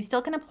coaching, you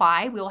still can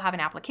apply. We will have an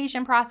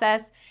application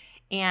process,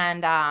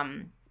 and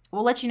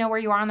we'll let you know where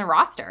you are on the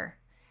roster.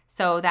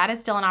 So that is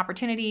still an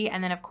opportunity.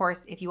 And then, of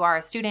course, if you are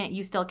a student,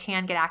 you still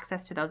can get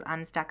access to those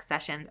Unstuck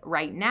sessions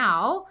right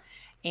now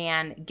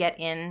and get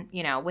in,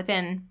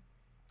 within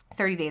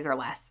 30 days or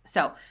less.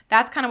 So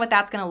that's kind of what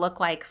that's going to look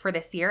like for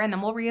this year. And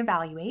then we'll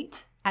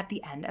reevaluate at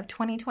the end of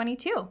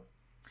 2022.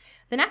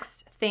 The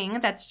next thing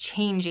that's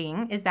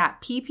changing is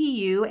that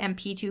PPU and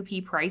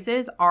P2P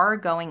prices are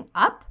going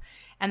up.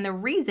 And the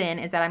reason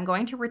is that I'm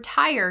going to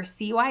retire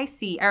Course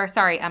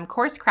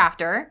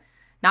Crafter.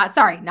 Not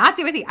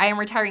CYC. I am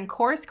retiring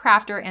Course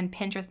Crafter and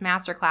Pinterest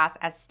Masterclass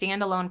as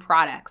standalone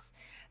products.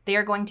 They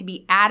are going to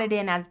be added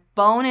in as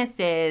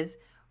bonuses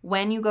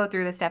when you go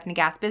through the Stephanie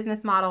Gass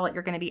business model.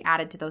 You're going to be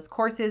added to those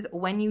courses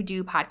when you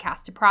do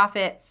Podcast to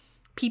Profit.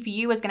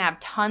 PPU is going to have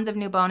tons of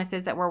new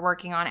bonuses that we're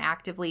working on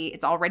actively.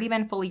 It's already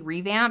been fully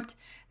revamped.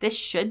 This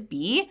should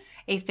be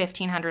a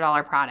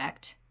 $1,500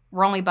 product.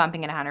 We're only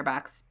bumping it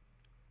 $100.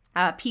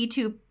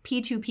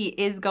 P2P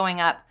is going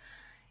up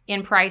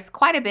in price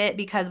quite a bit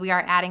because we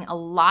are adding a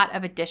lot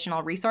of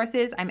additional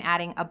resources. I'm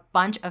adding a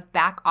bunch of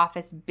back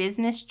office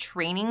business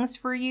trainings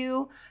for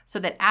you so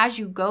that as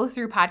you go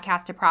through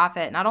Podcast to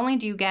Profit, not only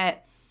do you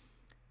get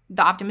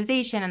the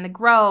optimization and the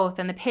growth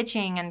and the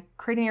pitching and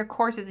creating your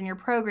courses and your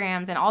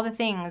programs and all the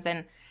things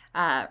and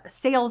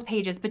sales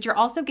pages, but you're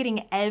also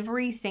getting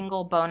every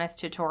single bonus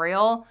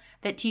tutorial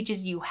that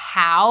teaches you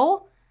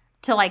how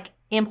to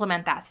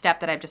implement that step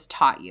that I've just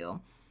taught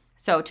you.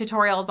 So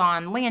tutorials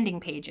on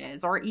landing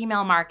pages or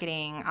email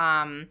marketing,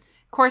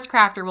 Course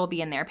Crafter will be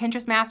in there,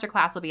 Pinterest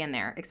Masterclass will be in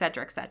there, et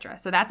cetera, et cetera.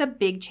 So that's a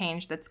big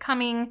change that's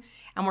coming,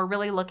 and we're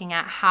really looking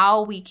at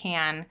how we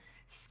can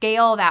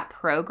scale that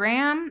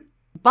program,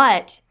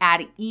 but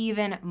add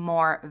even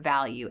more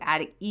value,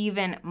 add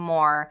even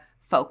more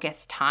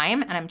focused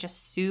time. And I'm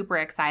just super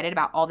excited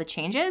about all the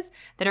changes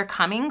that are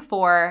coming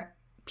for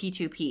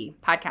P2P,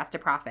 Podcast to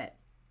Profit.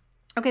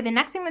 Okay, the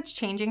next thing that's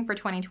changing for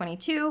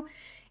 2022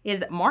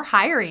 is more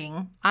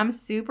hiring. I'm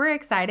super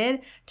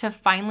excited to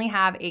finally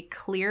have a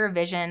clear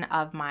vision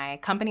of my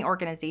company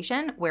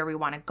organization, where we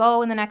want to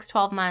go in the next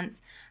 12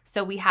 months.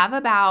 So we have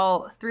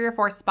about 3 or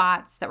 4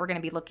 spots that we're going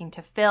to be looking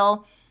to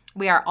fill.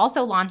 We are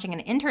also launching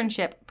an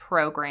internship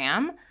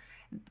program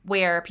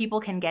where people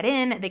can get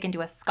in, they can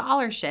do a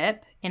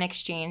scholarship in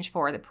exchange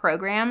for the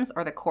programs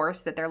or the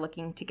course that they're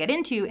looking to get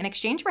into in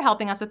exchange for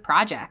helping us with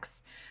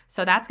projects.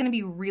 So that's going to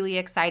be really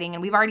exciting.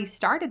 And we've already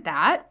started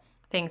that.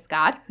 Thanks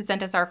God, who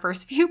sent us our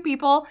first few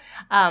people.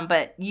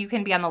 But you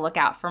can be on the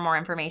lookout for more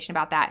information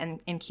about that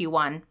in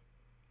Q1.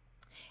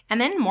 And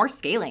then more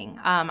scaling.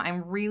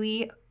 I'm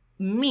really,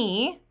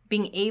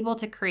 being able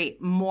to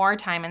create more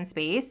time and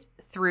space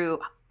through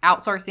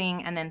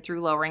outsourcing and then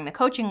through lowering the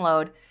coaching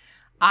load.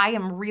 I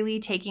am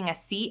really taking a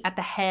seat at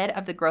the head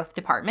of the growth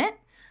department.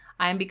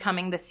 I'm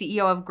becoming the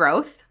CEO of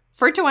growth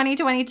for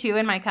 2022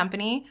 in my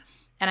company.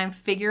 And I'm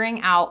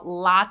figuring out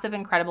lots of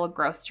incredible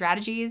growth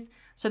strategies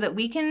so that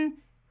we can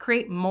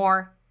create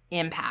more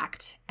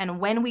impact. And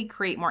when we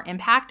create more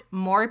impact,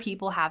 more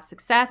people have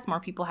success, more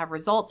people have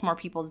results, more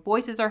people's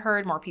voices are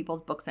heard, more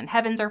people's books and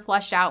heavens are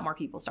flushed out, more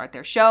people start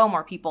their show,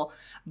 more people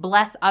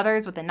bless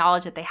others with the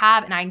knowledge that they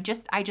have. And I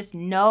just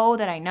know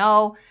that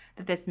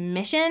this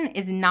mission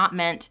is not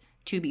meant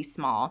to be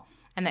small,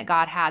 and that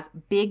God has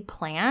big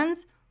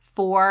plans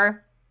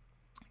for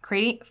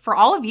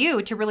all of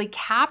you to really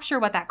capture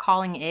what that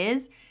calling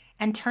is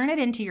and turn it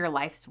into your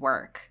life's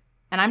work.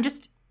 And I'm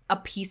just a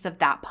piece of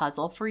that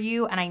puzzle for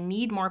you. And I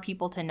need more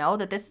people to know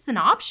that this is an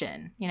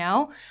option.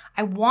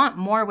 I want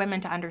more women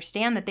to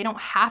understand that they don't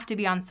have to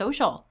be on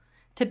social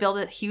to build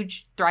a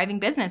huge thriving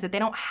business, that they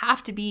don't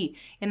have to be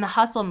in the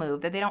hustle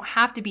move, that they don't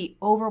have to be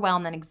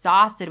overwhelmed and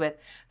exhausted with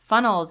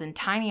funnels and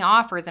tiny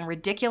offers and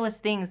ridiculous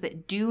things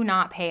that do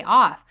not pay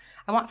off.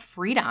 I want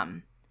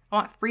freedom. I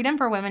want freedom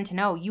for women to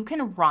know you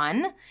can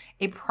run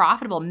a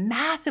profitable,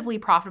 massively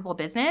profitable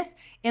business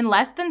in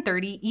less than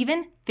 30,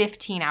 even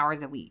 15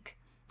 hours a week.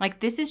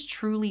 This is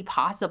truly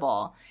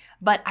possible,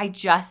 but I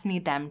just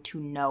need them to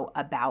know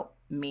about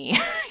me,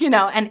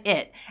 and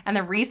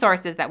the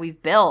resources that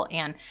we've built.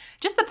 And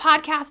just the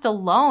podcast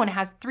alone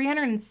has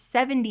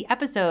 370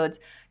 episodes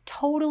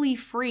totally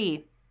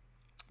free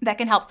that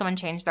can help someone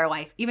change their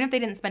life. Even if they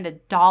didn't spend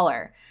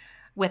 $1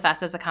 with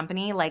us as a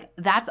company,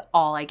 that's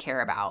all I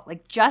care about.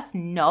 Just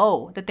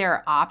know that there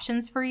are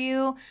options for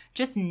you.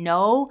 Just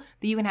know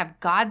that you can have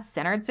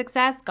God-centered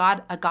success,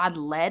 a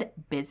God-led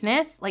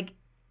business.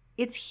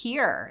 It's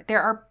here.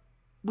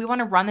 We want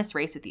to run this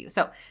race with you.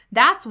 So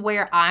that's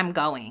where I'm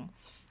going.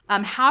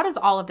 How does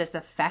all of this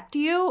affect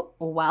you?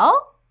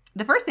 Well,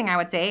 the first thing I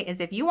would say is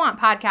if you want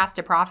Podcast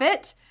to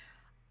Profit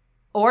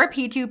or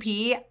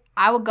P2P,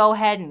 I would go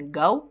ahead and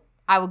go.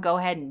 I would go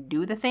ahead and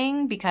do the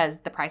thing because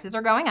the prices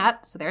are going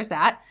up. So there's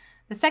that.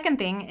 The second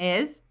thing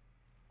is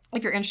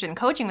if you're interested in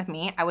coaching with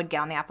me, I would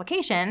get on the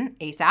application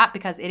ASAP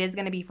because it is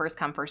going to be first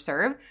come, first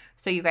serve.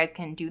 So you guys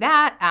can do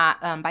that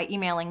by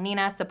emailing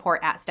Nina,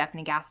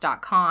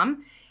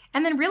 support@stephaniegass.com.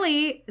 And then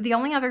really the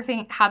only other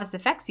thing, how this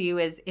affects you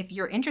is if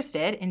you're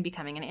interested in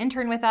becoming an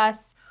intern with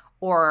us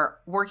or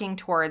working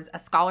towards a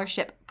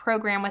scholarship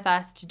program with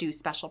us to do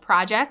special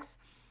projects,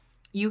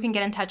 you can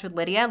get in touch with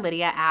Lydia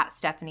at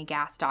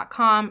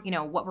stephaniegass.com.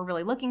 What we're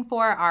really looking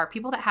for are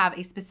people that have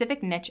a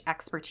specific niche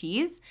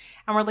expertise,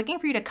 and we're looking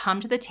for you to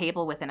come to the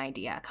table with an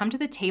idea. Come to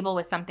the table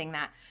with something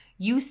that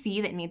you see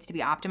that needs to be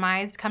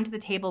optimized. Come to the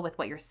table with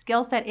what your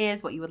skill set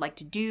is, what you would like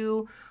to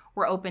do.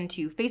 We're open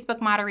to Facebook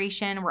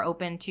moderation. We're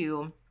open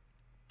to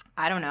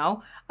I don't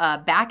know,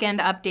 back-end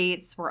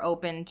updates. We're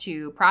open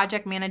to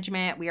project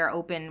management. We're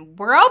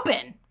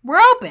open.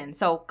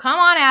 So come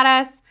on at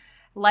us.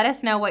 Let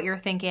us know what you're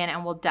thinking,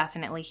 and we'll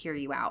definitely hear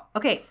you out.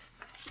 Okay.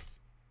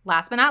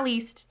 Last but not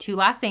least, two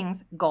last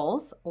things.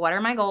 Goals. What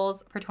are my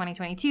goals for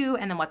 2022?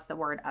 And then what's the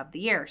word of the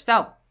year?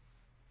 So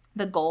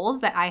the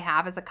goals that I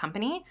have as a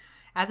company,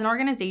 as an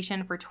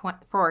organization for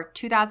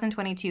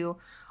 2022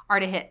 are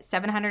to hit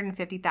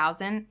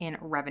 $750,000 in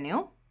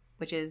revenue,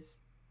 which is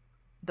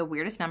the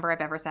weirdest number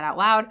I've ever said out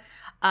loud,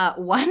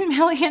 1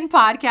 million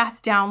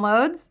podcast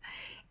downloads,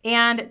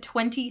 and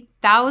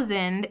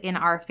 20,000 in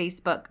our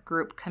Facebook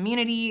group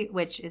community,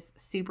 which is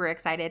super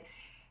exciting.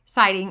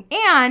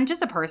 And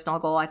just a personal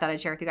goal I thought I'd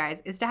share with you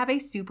guys is to have a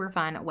super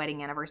fun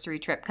wedding anniversary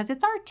trip because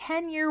it's our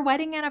 10-year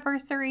wedding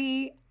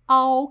anniversary.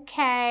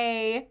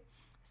 Okay.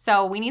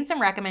 So we need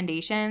some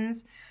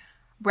recommendations.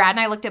 Brad and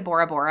I looked at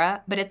Bora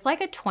Bora, but it's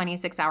like a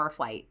 26-hour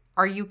flight.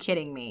 Are you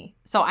kidding me?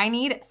 So I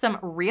need some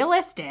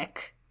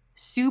realistic,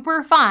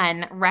 super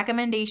fun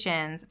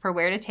recommendations for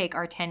where to take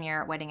our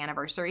 10-year wedding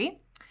anniversary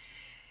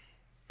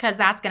because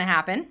that's going to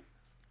happen.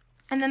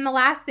 And then the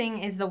last thing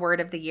is the word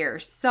of the year.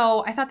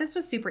 So I thought this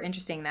was super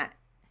interesting that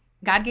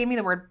God gave me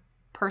the word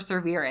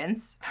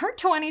perseverance for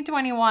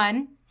 2021.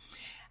 And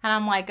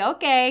I'm like,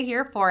 okay,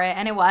 here for it.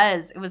 And it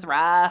was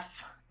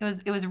rough.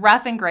 It was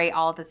rough and great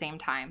all at the same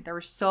time. There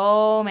were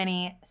so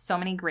many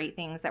great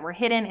things that were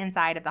hidden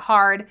inside of the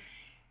hard.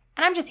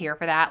 And I'm just here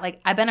for that.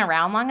 Like, I've been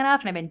around long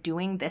enough and I've been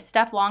doing this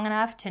stuff long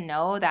enough to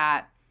know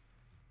that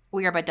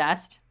we are but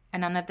dust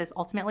and none of this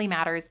ultimately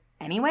matters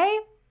anyway.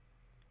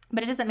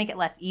 But it doesn't make it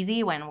less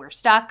easy when we're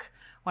stuck,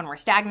 when we're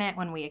stagnant,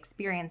 when we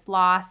experience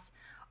loss,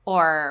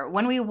 or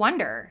when we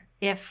wonder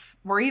if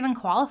we're even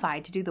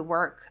qualified to do the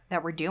work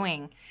that we're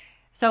doing.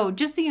 So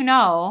just so you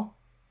know,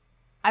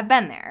 I've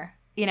been there.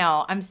 You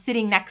know, I'm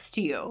sitting next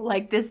to you.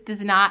 Like, this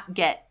does not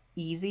get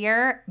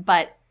easier,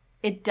 but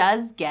it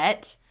does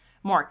get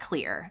more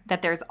clear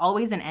that there's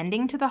always an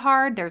ending to the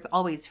hard. There's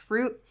always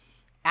fruit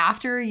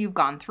after you've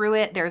gone through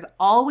it. There's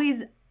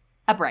always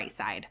a bright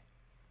side,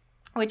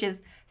 which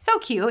is so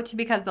cute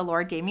because the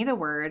Lord gave me the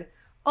word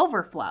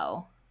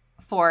overflow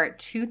for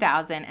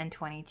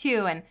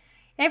 2022. And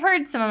I've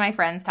heard some of my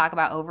friends talk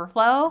about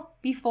overflow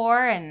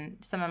before and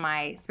some of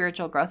my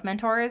spiritual growth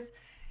mentors.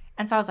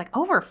 And so I was like,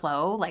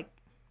 overflow? Like,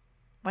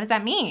 what does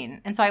that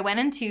mean? And so I went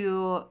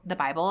into the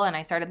Bible and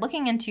I started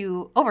looking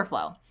into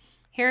overflow.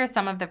 Here are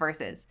some of the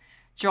verses.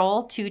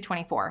 Joel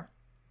 2:24.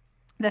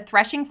 The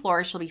threshing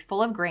floors shall be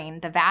full of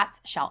grain. The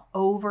vats shall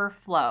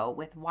overflow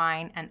with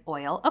wine and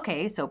oil.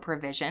 Okay, so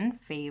provision,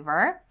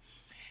 favor.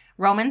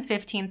 Romans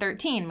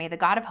 15:13. May the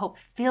God of hope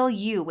fill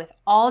you with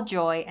all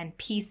joy and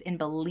peace in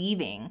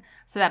believing,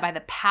 so that by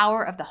the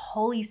power of the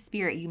Holy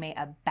Spirit you may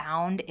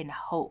abound in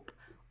hope.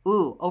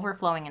 Ooh,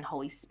 overflowing in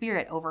Holy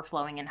Spirit,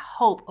 overflowing in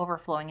hope,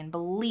 overflowing in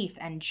belief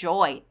and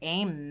joy.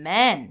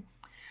 Amen.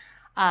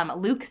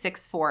 Luke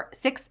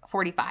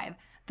 6:45.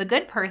 The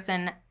good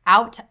person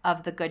out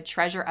of the good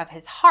treasure of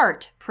his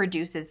heart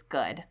produces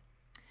good.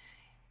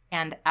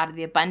 And out of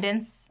the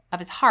abundance of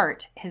his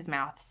heart, his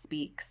mouth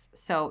speaks.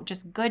 So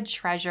just good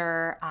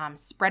treasure,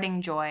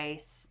 spreading joy,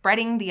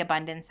 spreading the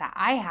abundance that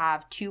I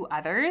have to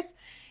others,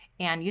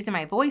 and using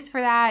my voice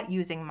for that,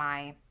 using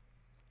my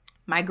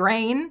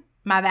grain,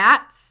 my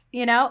vats,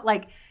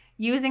 like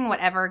using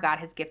whatever God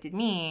has gifted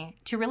me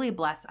to really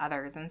bless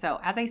others. And so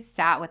as I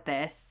sat with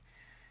this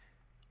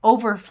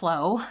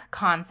overflow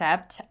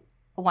concept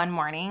one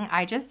morning,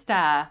 I just,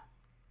 I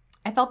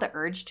felt the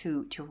urge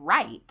to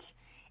write.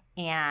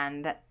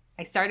 And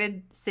I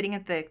started sitting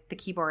at the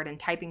keyboard and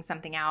typing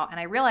something out. And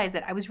I realized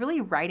that I was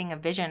really writing a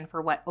vision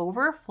for what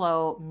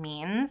overflow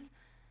means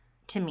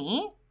to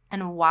me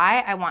and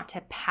why I want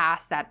to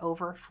pass that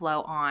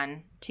overflow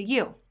on to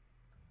you.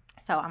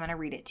 So I'm going to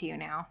read it to you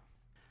now.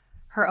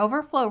 Her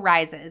overflow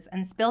rises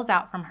and spills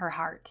out from her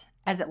heart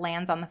as it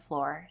lands on the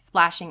floor,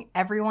 splashing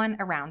everyone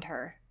around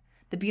her.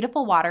 The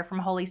beautiful water from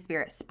Holy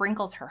Spirit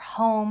sprinkles her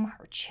home,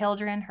 her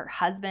children, her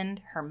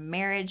husband, her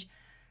marriage,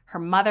 her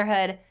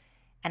motherhood,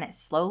 and it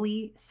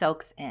slowly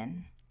soaks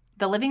in.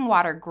 The living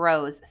water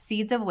grows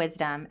seeds of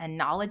wisdom and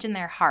knowledge in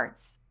their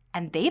hearts,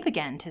 and they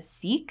begin to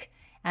seek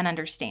and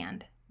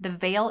understand. The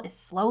veil is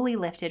slowly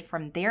lifted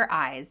from their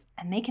eyes,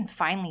 and they can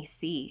finally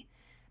see.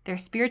 Their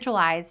spiritual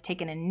eyes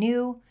take in a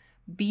new,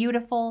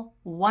 beautiful,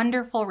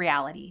 wonderful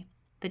reality.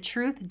 The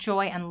truth,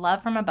 joy, and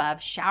love from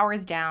above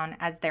showers down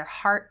as their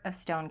heart of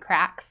stone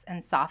cracks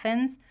and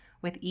softens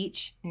with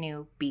each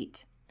new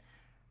beat.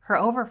 Her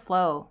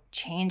overflow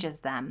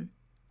changes them.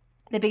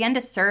 They begin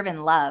to serve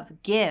in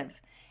love,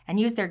 give, and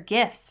use their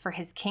gifts for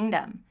his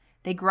kingdom.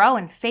 They grow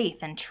in faith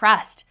and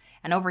trust,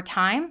 and over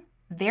time,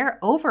 their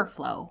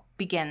overflow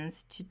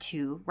begins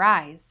to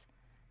rise.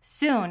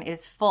 Soon it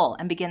is full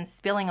and begins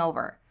spilling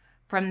over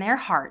from their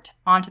heart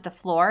onto the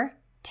floor,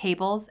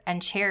 tables,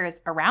 and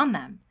chairs around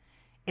them.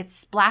 It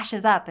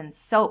splashes up and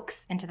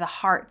soaks into the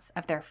hearts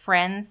of their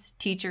friends,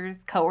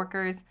 teachers,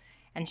 coworkers,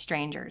 and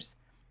strangers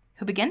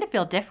who begin to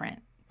feel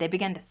different. They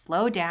begin to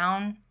slow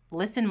down,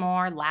 listen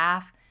more,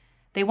 laugh.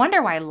 They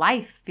wonder why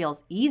life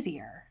feels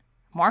easier.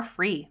 more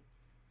free.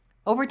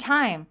 Over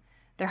time,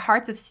 their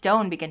hearts of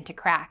stone begin to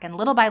crack, and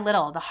little by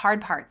little, the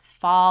hard parts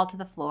fall to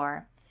the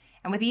floor.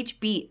 And with each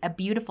beat, a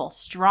beautiful,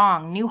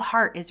 strong, new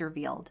heart is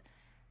revealed.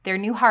 Their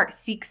new heart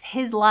seeks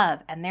His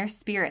love, and their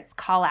spirits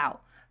call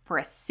out for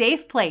a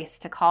safe place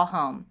to call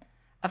home.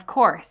 Of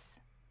course,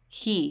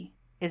 He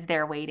is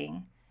there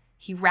waiting.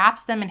 He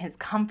wraps them in His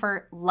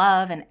comfort,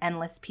 love, and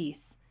endless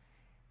peace.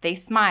 They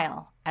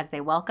smile as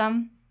they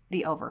welcome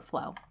the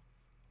overflow.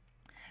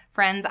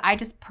 Friends, I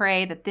just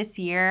pray that this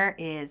year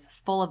is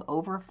full of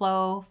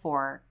overflow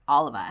for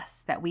all of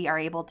us, that we are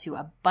able to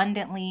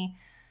abundantly,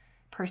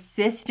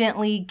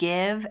 persistently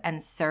give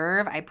and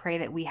serve. I pray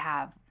that we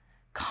have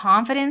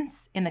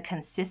confidence in the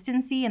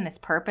consistency and this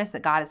purpose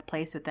that God has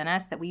placed within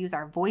us, that we use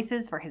our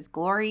voices for His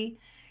glory,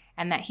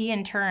 and that He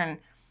in turn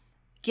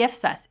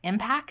gifts us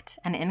impact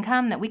and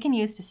income that we can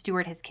use to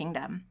steward His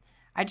kingdom.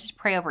 I just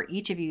pray over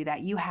each of you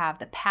that you have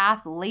the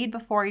path laid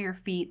before your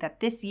feet, that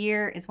this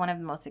year is one of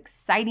the most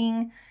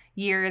exciting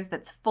years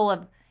that's full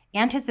of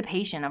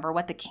anticipation over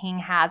what the King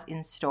has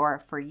in store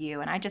for you.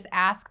 And I just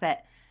ask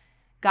that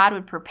God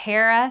would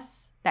prepare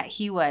us, that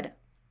He would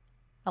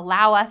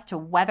allow us to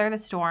weather the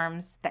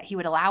storms, that He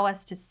would allow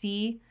us to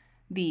see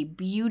the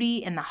beauty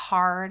in the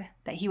hard,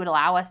 that He would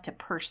allow us to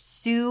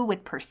pursue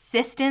with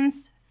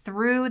persistence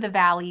through the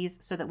valleys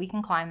so that we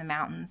can climb the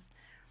mountains.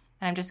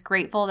 And I'm just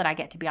grateful that I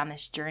get to be on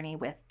this journey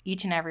with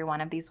each and every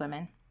one of these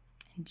women.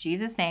 In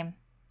Jesus' name,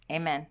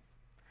 amen.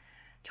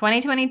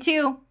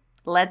 2022,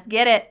 let's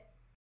get it.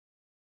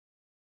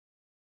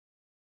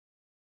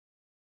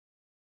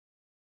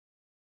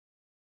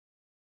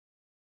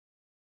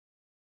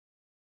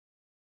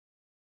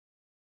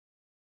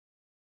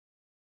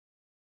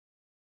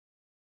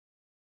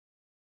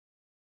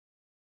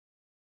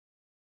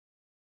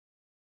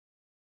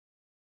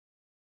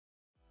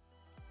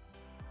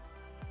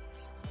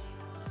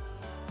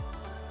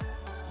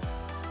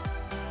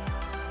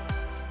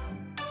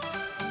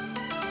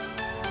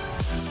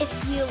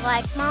 If you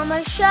like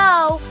Mama's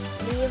show,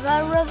 leave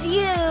a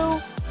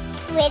review.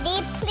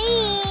 Pretty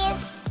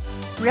please.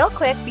 Real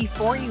quick,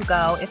 before you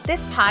go, if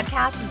this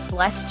podcast has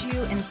blessed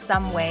you in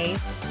some way,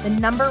 the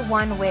number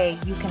one way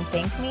you can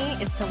thank me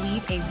is to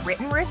leave a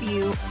written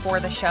review for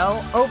the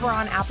show over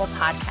on Apple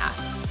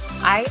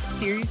Podcasts. I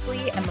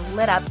seriously am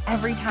lit up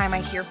every time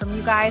I hear from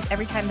you guys,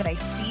 every time that I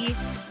see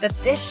that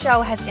this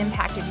show has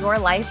impacted your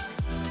life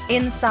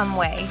in some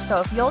way.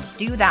 So if you'll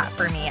do that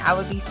for me, I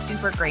would be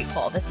super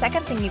grateful. The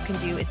second thing you can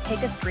do is take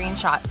a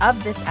screenshot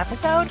of this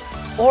episode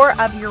or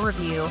of your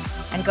review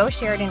and go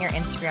share it in your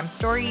Instagram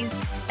stories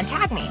and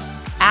tag me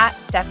at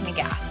Stephanie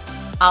Gass.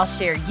 I'll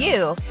share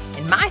you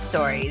in my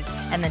stories,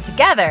 and then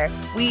together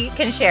we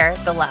can share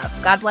the love.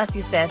 God bless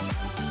you, sis.